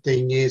spend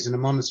 15 years in a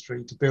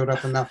monastery to build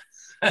up enough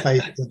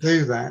faith to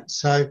do that.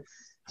 So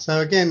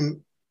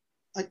again,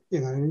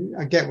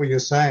 I get what you're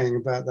saying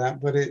about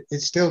that, but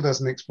it still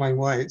doesn't explain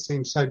why it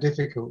seems so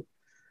difficult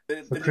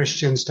for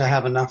Christians to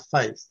have enough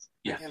faith.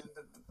 Yeah.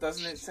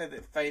 Doesn't it say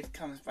that faith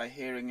comes by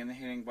hearing and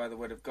hearing by the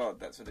word of God?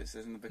 That's what it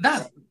says in the book.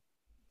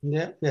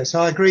 Yeah. So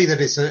I agree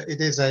that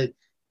it is a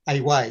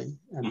way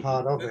and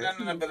part of it.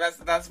 No, but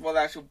that's what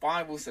the actual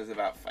Bible says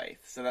about faith.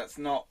 So that's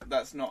not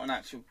an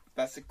actual.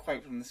 That's a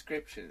quote from the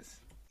scriptures.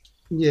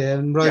 Yeah,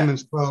 and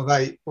Romans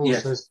 12:8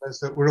 also says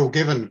that we're all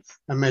given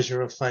a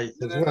measure of faith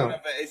as well. No,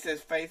 but it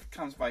says faith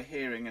comes by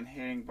hearing, and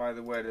hearing by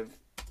the word of.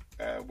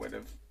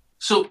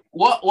 So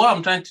what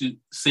I'm trying to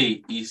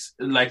say is,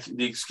 like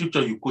the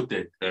scripture you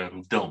quoted,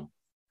 Dom.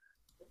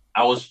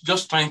 I was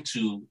just trying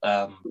to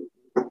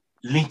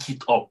link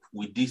it up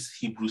with this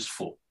Hebrews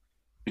 4.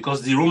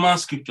 Because the Roman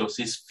scripture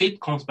says faith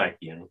comes by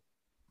hearing.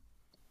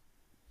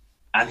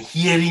 And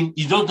hearing,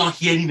 you don't know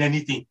hearing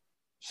anything.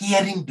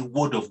 Hearing the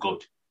word of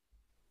God.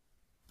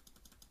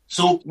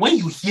 So when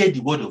you hear the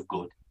word of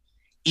God,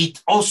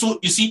 it also,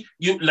 you see,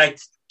 you like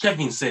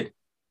Kevin said,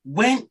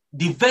 when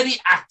the very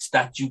act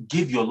that you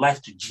give your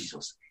life to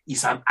Jesus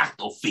is an act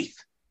of faith.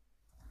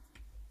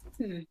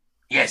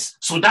 Yes.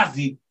 So that's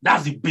the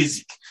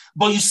basic.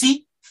 But you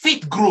see,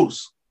 faith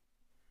grows.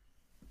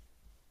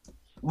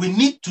 We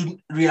need to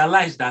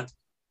realize that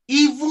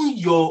even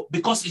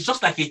because it's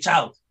just like a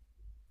child.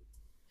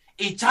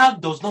 A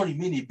child does not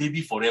remain a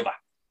baby forever.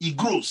 He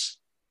grows.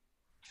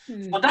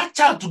 For that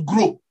child to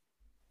grow,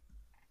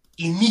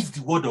 he needs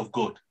the word of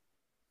God.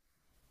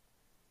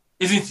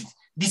 Isn't it?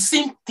 The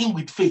same thing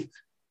with faith.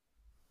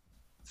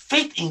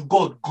 faith in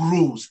God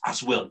grows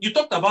as well. You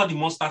talked about the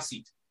mustard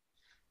seed.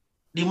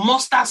 The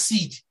mustard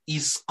seed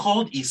is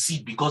called a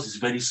seed because it's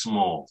very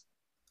small.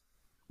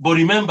 But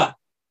remember,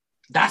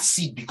 that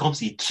seed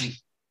becomes a tree.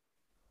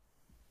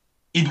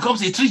 It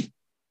becomes a tree.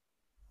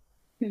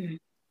 Hmm.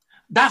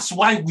 That's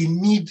why we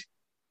need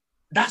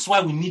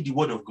the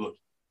word of God.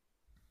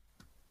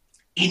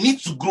 It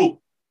needs to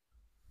grow.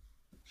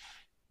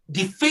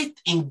 The faith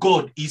in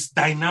God is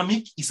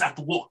dynamic, is at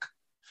work.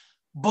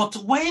 But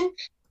when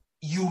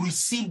you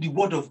receive the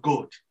word of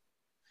God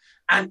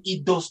and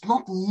it does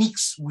not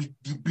mix with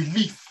the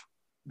belief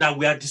that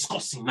we are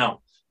discussing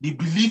now, the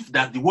belief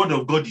that the word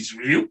of God is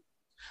real,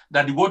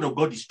 that the word of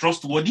God is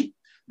trustworthy,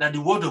 that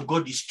the word of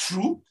God is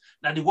true,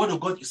 that the word of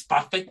God is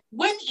perfect,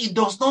 when it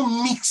does not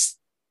mix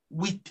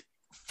with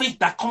faith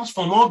that comes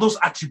from all those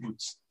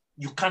attributes,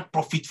 you can't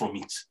profit from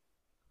it.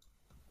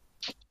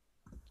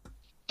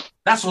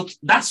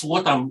 That's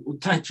what I'm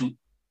trying to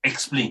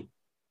explain.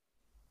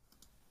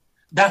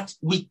 That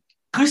the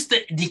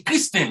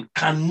Christian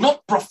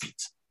cannot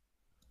profit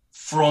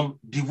from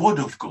the word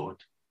of God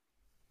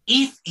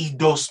if he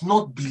does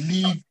not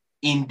believe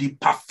in the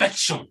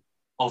perfection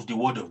of the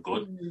word of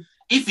God,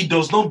 if he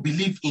does not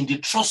believe in the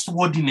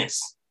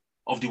trustworthiness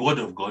of the word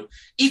of God,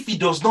 if he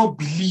does not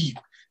believe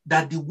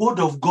that the word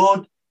of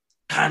God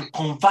can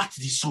convert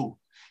the soul,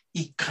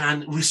 it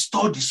can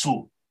restore the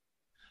soul.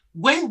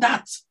 When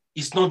that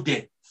is not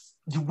there,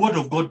 the word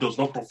of God does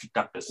not profit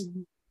that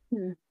person.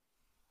 Mm-hmm.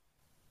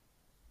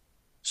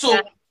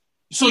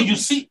 So you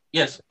see,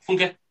 yes,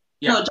 okay.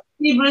 Yeah. No,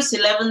 Hebrews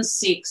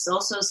 11:6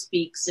 also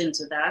speaks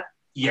into that.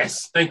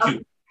 Yes, thank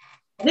you.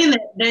 I think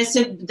that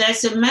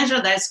there's a measure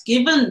that's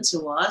given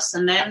to us,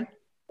 and then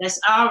there's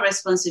our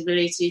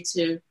responsibility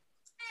to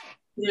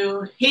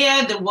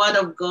hear the word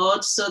of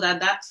God so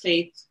that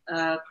faith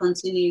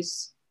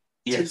continues.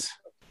 Yes.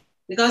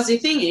 Because the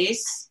thing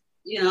is,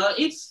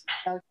 if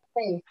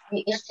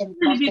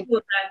people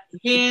that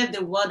hear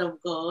the word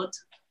of God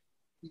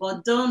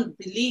but don't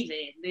believe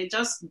it, they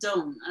just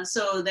don't. And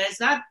so there's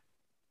that.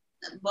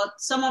 But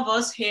some of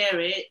us hear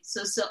it.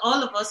 So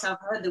all of us have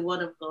heard the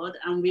word of God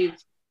and we've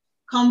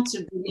come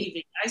to believe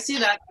it. I see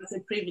that as a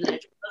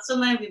privilege. But so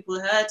many people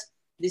heard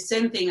the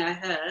same thing I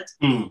heard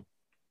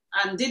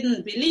and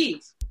didn't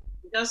believe.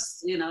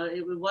 Just,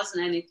 it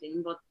wasn't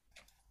anything. But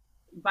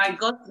by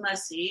God's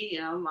mercy,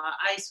 our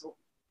eyes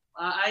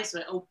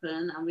were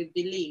open and we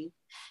believe.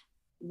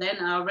 Then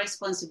our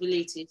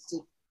responsibility is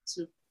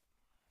to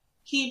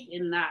keep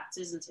in that,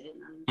 isn't it?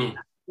 And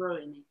grow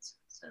in it.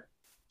 So.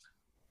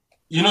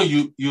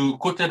 You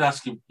quoted that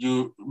scripture,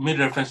 you made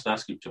reference to that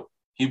scripture,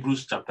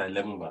 Hebrews chapter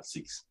 11, verse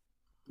 6.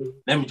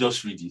 Let me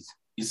just read it.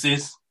 It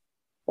says,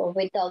 for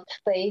without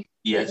faith,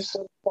 yes, it is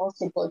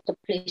impossible to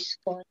please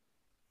God.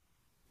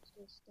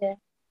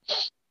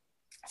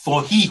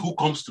 For he who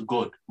comes to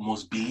God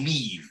must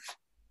believe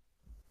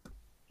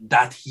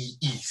that he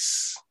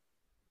is.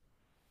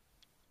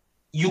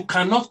 You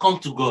cannot come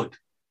to God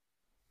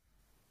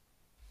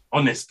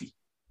honestly.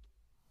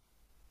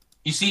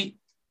 You see,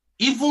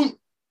 even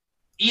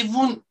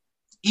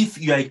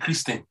if you are a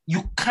Christian,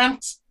 you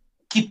can't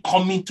keep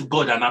coming to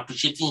God and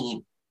appreciating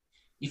him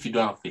if you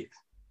don't have faith.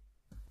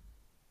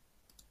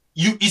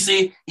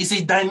 It's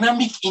a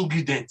dynamic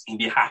ingredient in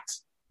the heart.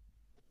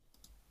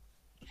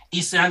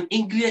 It's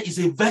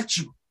a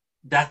virtue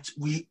that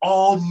we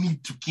all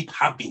need to keep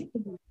having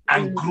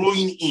and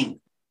growing in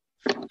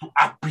to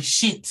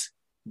appreciate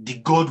the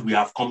God we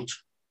have come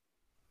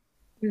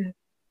to.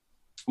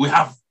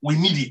 We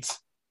need it.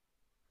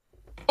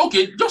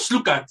 Okay, just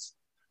look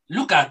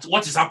at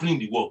what is happening in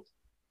the world.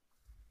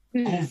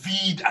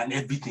 COVID and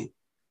everything.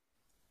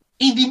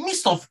 In the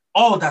midst of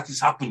all that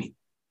is happening,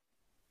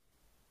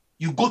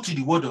 you go to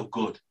the word of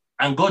God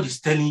and God is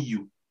telling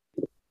you,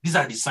 these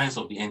are the signs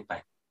of the end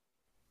time.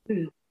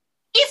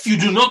 If you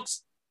do not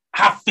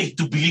have faith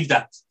to believe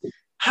that,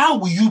 how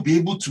will you be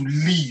able to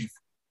live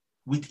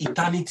with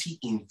eternity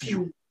in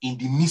view in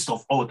the midst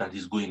of all that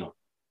is going on?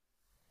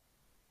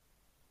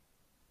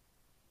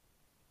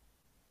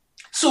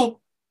 So,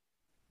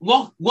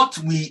 what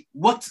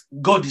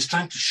God is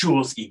trying to show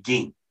us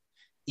again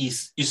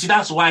is, you see,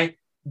 that's why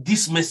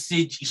this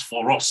message is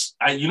for us.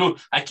 I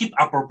keep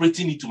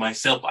appropriating it to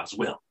myself as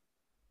well.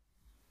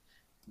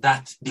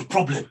 That the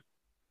problem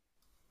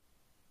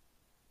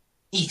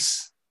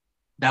is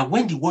that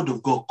when the word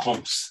of God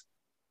comes,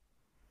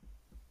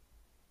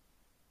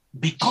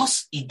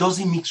 because it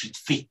doesn't mix with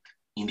faith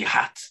in the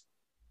heart,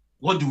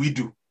 what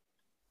do?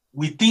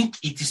 We think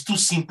it is too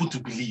simple to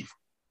believe.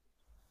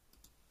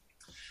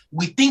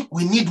 We think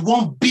we need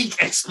one big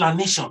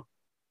explanation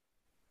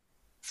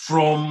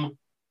from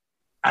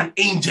an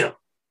angel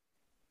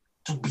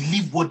to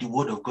believe what the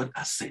word of God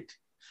has said.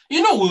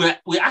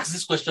 We asked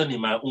this question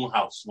in my own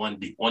house one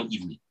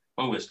evening,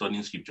 when we were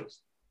studying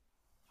scriptures.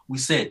 We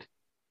said,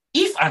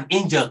 if an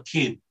angel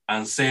came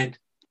and said,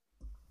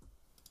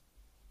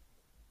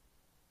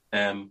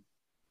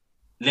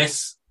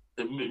 let's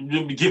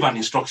give an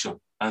instruction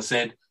and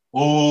said,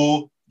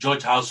 oh,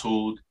 George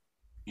household,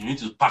 you need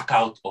to pack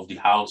out of the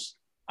house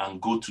and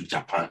go to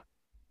Japan.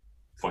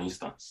 for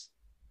instance.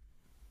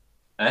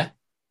 An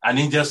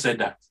angel said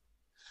that.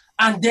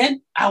 And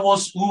then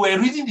we were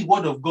reading the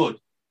word of God,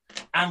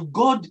 and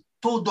God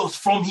told us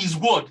from his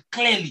word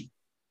clearly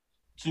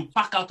to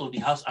pack out of the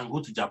house and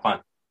go to Japan.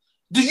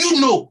 Do you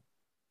know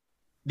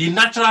the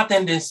natural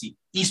tendency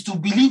is to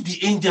believe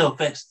the angel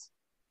first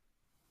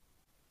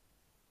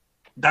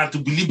than to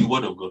believe the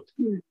word of God?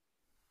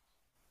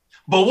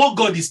 But what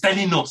God is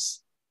telling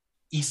us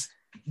is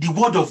the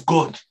word of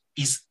God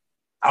is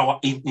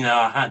in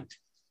our hand.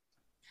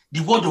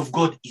 The word of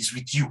God is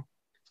with you.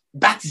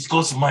 That is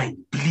God's mind.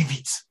 Believe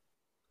it.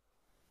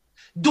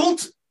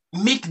 Don't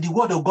make the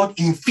word of God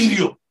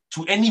inferior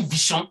to any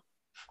vision,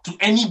 to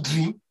any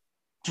dream,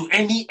 to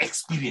any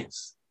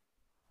experience.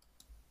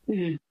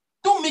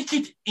 Don't make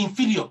it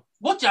inferior.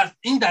 What you are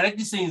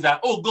indirectly saying is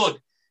that, oh God,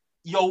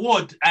 your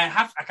word,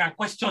 I can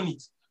question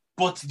it.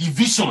 But the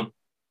vision,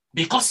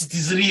 because it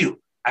is real,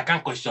 I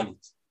can't question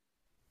it.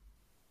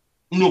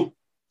 No.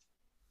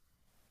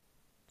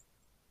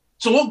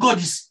 So what God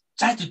is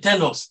trying to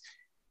tell us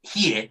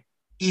here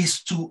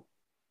is to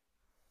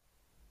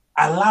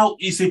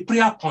is a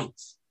prayer point.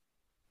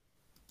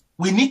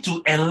 We need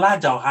to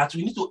enlarge our heart.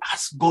 We need to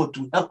ask God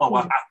to help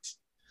our heart,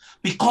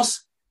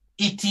 because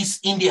it is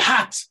in the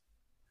heart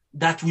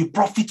that we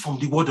profit from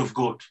the word of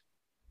God.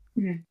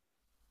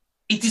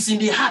 It is in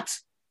the heart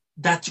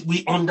that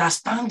we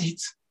understand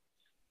it.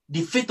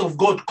 The faith of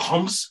God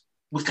comes.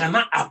 We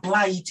cannot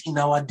apply it in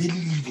our daily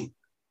living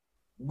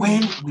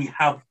when we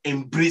have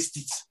embraced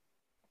it.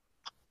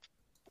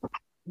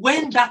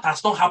 When that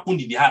has not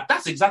happened in the heart,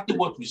 that's exactly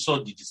what we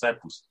saw the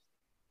disciples.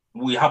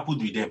 We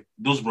happened with them,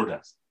 those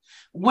brothers.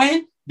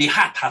 When the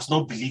heart has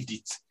not believed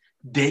it,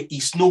 there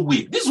is no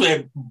way. These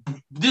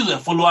were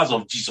followers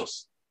of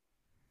Jesus.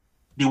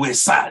 They were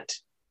sad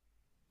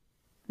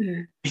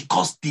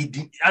because they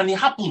did, and it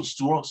happens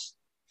to us.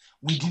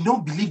 We did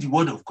not believe the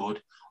word of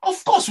God.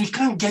 Of course, we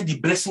can't get the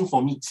blessing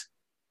from it.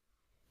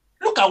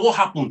 Look at what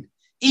happened.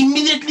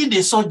 Immediately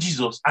they saw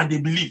Jesus and they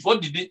believed.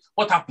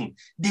 What happened?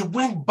 They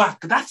went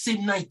back that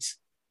same night.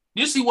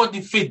 Do you see what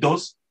the faith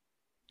does?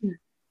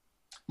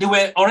 They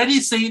were already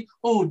saying,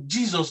 oh,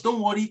 Jesus,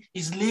 don't worry.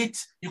 It's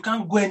late. You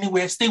can't go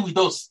anywhere. Stay with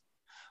us.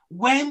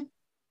 When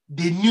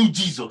they knew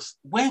Jesus,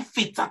 when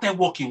faith started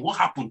working, what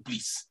happened,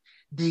 please?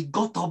 They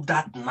got up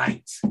that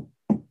night.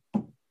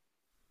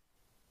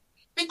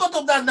 They got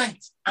up that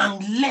night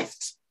and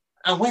left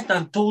and went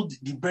and told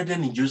the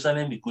brethren in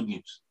Jerusalem the good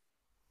news.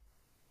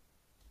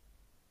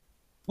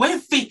 When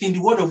faith in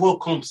the word of God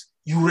comes,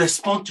 you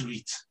respond to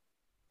it.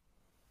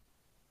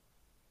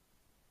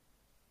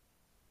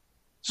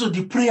 So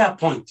the prayer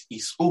point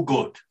is, oh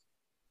God,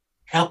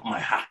 help my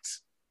heart.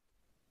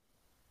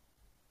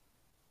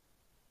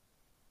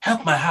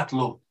 Help my heart,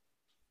 Lord,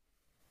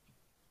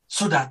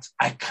 so that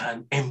I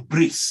can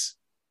embrace.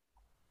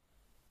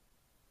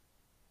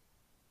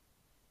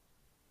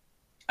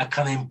 I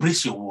can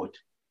embrace your word.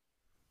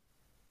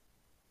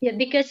 Yeah,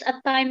 because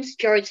at times,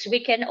 George,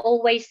 we can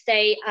always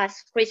say as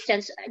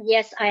Christians,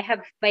 yes, I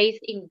have faith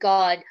in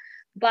God.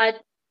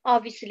 But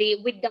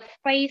obviously, with the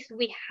faith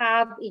we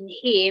have in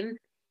him,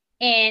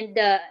 and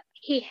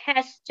he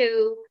has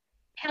to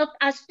help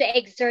us to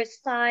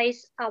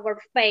exercise our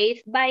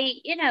faith by,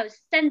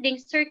 sending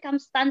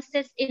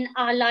circumstances in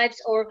our lives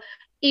or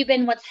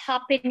even what's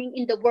happening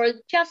in the world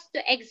just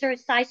to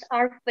exercise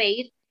our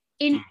faith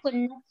in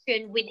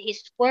connection with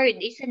his word,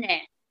 isn't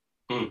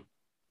it?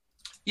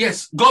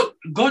 Yes, God,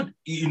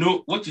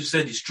 what you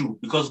said is true,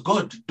 because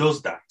God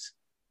does that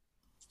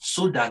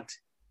so that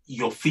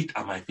your faith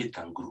and my faith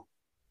can grow.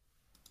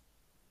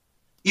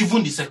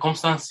 Even the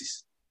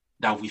circumstances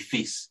that we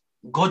face,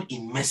 God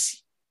in mercy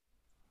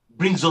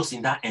brings us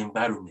in that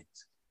environment,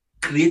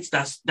 creates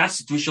that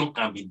situation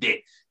can be there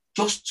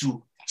just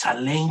to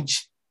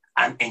challenge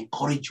and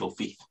encourage your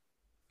faith.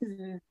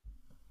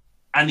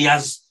 And he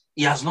has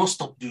not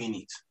stopped doing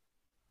it.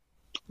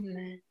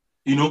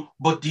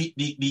 But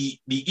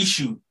the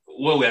issue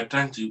what we are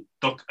trying to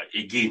talk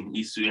again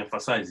is to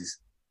emphasize is,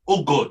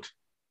 oh God,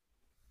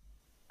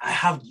 I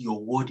have your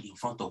word in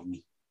front of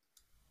me.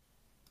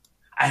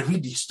 I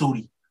read the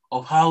story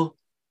of how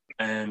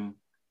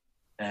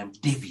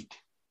David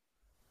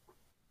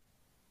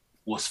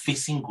was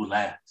facing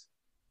Goliath,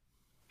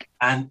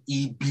 and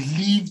he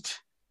believed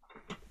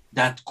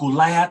that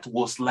Goliath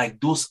was like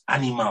those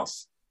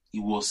animals he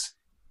was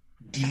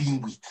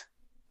dealing with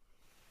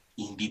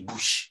in the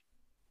bush.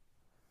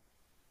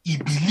 He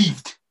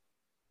believed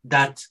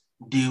that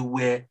they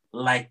were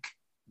like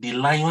the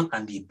lion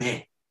and the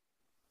bear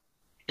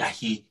that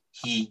he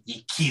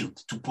killed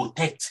to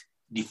protect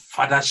the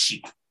father's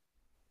sheep.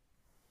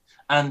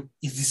 And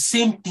it's the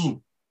same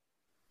thing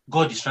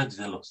God is trying to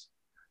tell us,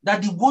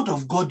 that the word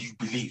of God you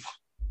believe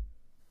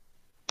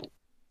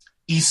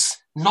is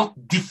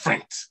not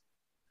different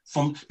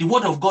from the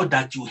word of God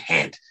that you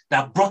heard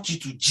that brought you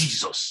to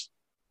Jesus.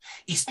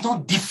 It's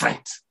not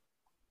different.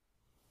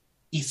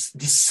 It's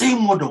the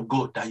same word of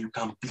God that you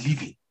can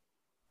believe in,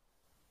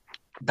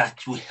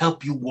 that will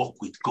help you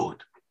walk with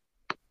God,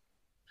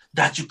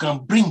 that you can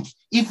bring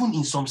even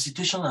in some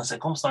situations and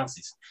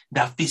circumstances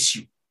that face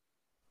you.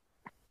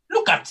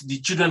 Look at the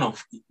children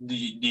of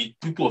the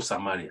people of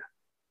Samaria.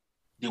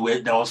 There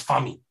was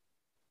famine.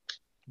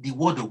 The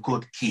word of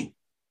God came.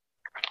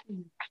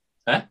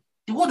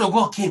 The word of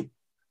God came.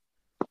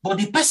 But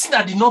the person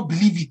that did not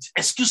believe it,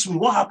 excuse me,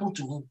 what happened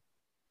to him?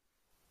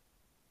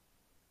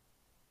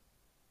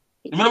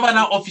 Remember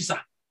that officer?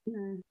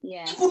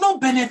 Yeah. He could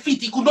not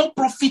benefit. He could not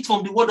profit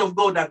from the word of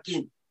God that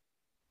came.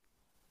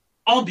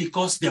 All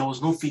because there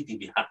was no faith in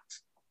the heart.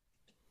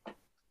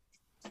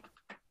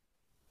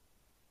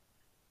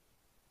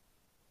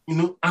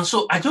 And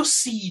so I just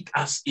see it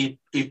as a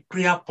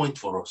prayer point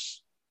for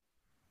us.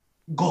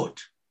 God,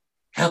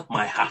 help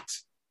my heart.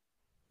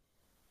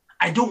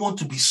 I don't want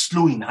to be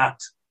slow in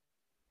heart.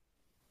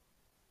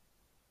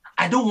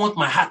 I don't want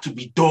my heart to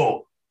be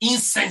dull,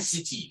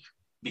 insensitive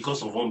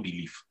because of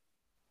unbelief.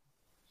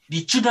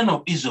 The children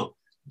of Israel,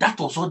 that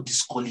was what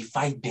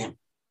disqualified them.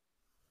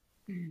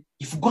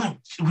 If you go and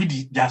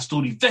read their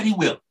story very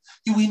well,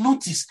 you will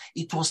notice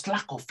it was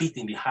lack of faith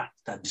in the heart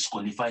that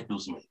disqualified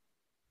those men,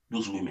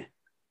 those women.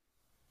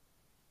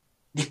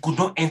 They could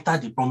not enter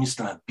the promised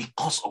land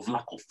because of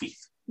lack of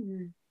faith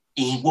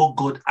in what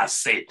God has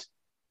said.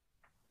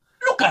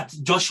 Look at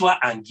Joshua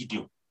and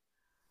Gideon.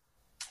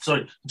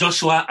 Sorry,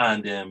 Joshua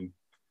and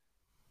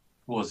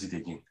what was it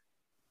again?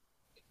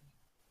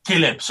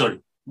 Caleb, sorry.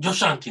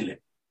 Joshua and Caleb.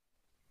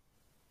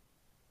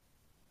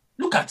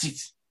 Look at it.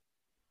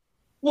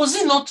 Was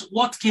it not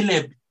what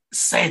Caleb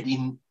said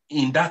in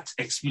that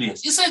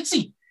experience? He said,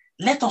 see,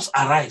 let us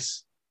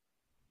arise.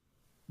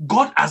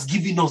 God has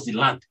given us the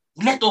land.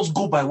 Let us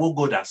go by what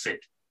God has said.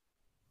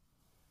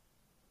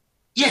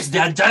 Yes,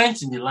 there are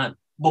giants in the land,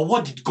 but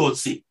what did God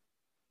say?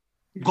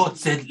 God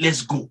said,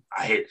 let's go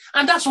ahead.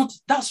 And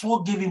that's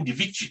what gave him the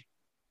victory.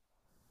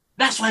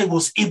 That's why he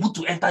was able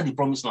to enter the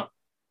promised land.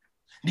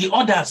 The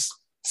others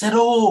said,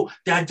 oh,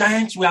 there are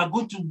giants, we are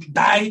going to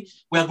die,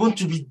 we are going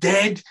to be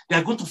dead, they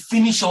are going to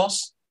finish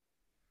us.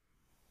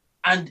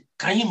 And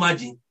can you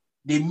imagine?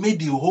 They made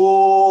the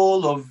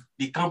whole of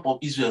the camp of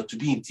Israel to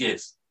be in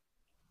tears.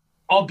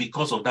 All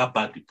because of that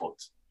bad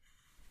report.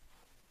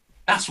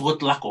 That's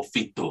what lack of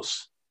faith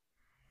does.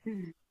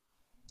 You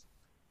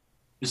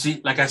see,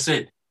 like I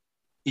said,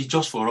 it's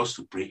just for us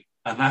to pray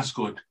and ask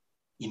God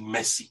in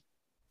mercy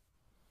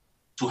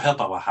to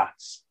help our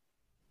hearts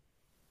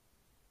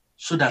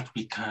so that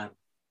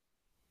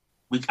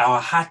our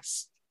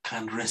hearts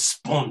can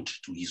respond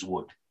to his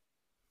word.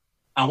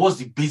 And what's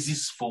the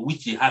basis for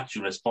which the heart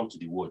should respond to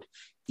the word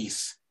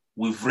is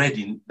we've read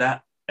in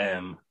that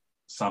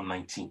Psalm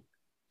 19.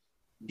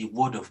 The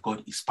word of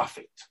God is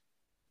perfect.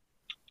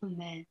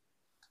 Amen.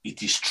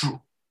 It is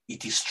true.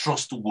 It is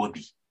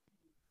trustworthy.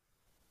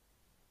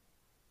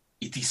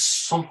 It is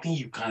something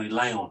you can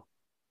rely on.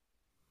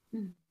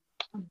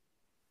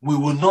 We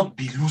will not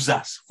be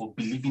losers for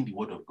believing the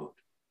word of God.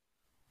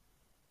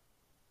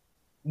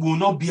 We will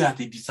not be at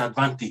a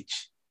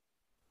disadvantage.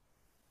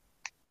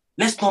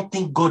 Let's not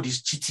think God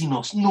is cheating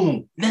us.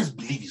 No, let's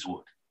believe his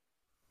word.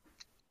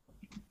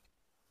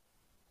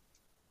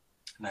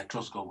 And I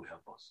trust God will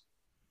help us.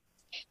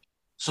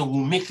 So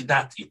we'll make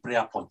that a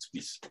prayer point,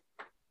 please,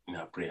 in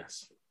our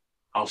prayers.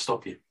 I'll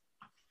stop here.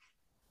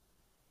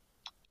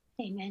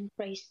 Amen.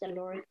 Praise the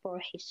Lord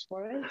for his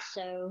word.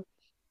 So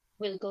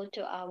we'll go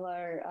to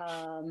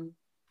our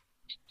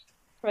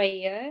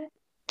prayer.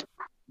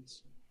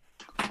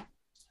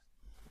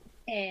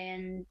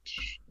 And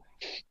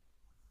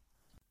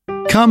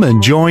Come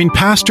and join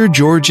Pastor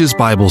George's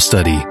Bible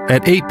study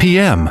at 8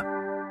 p.m.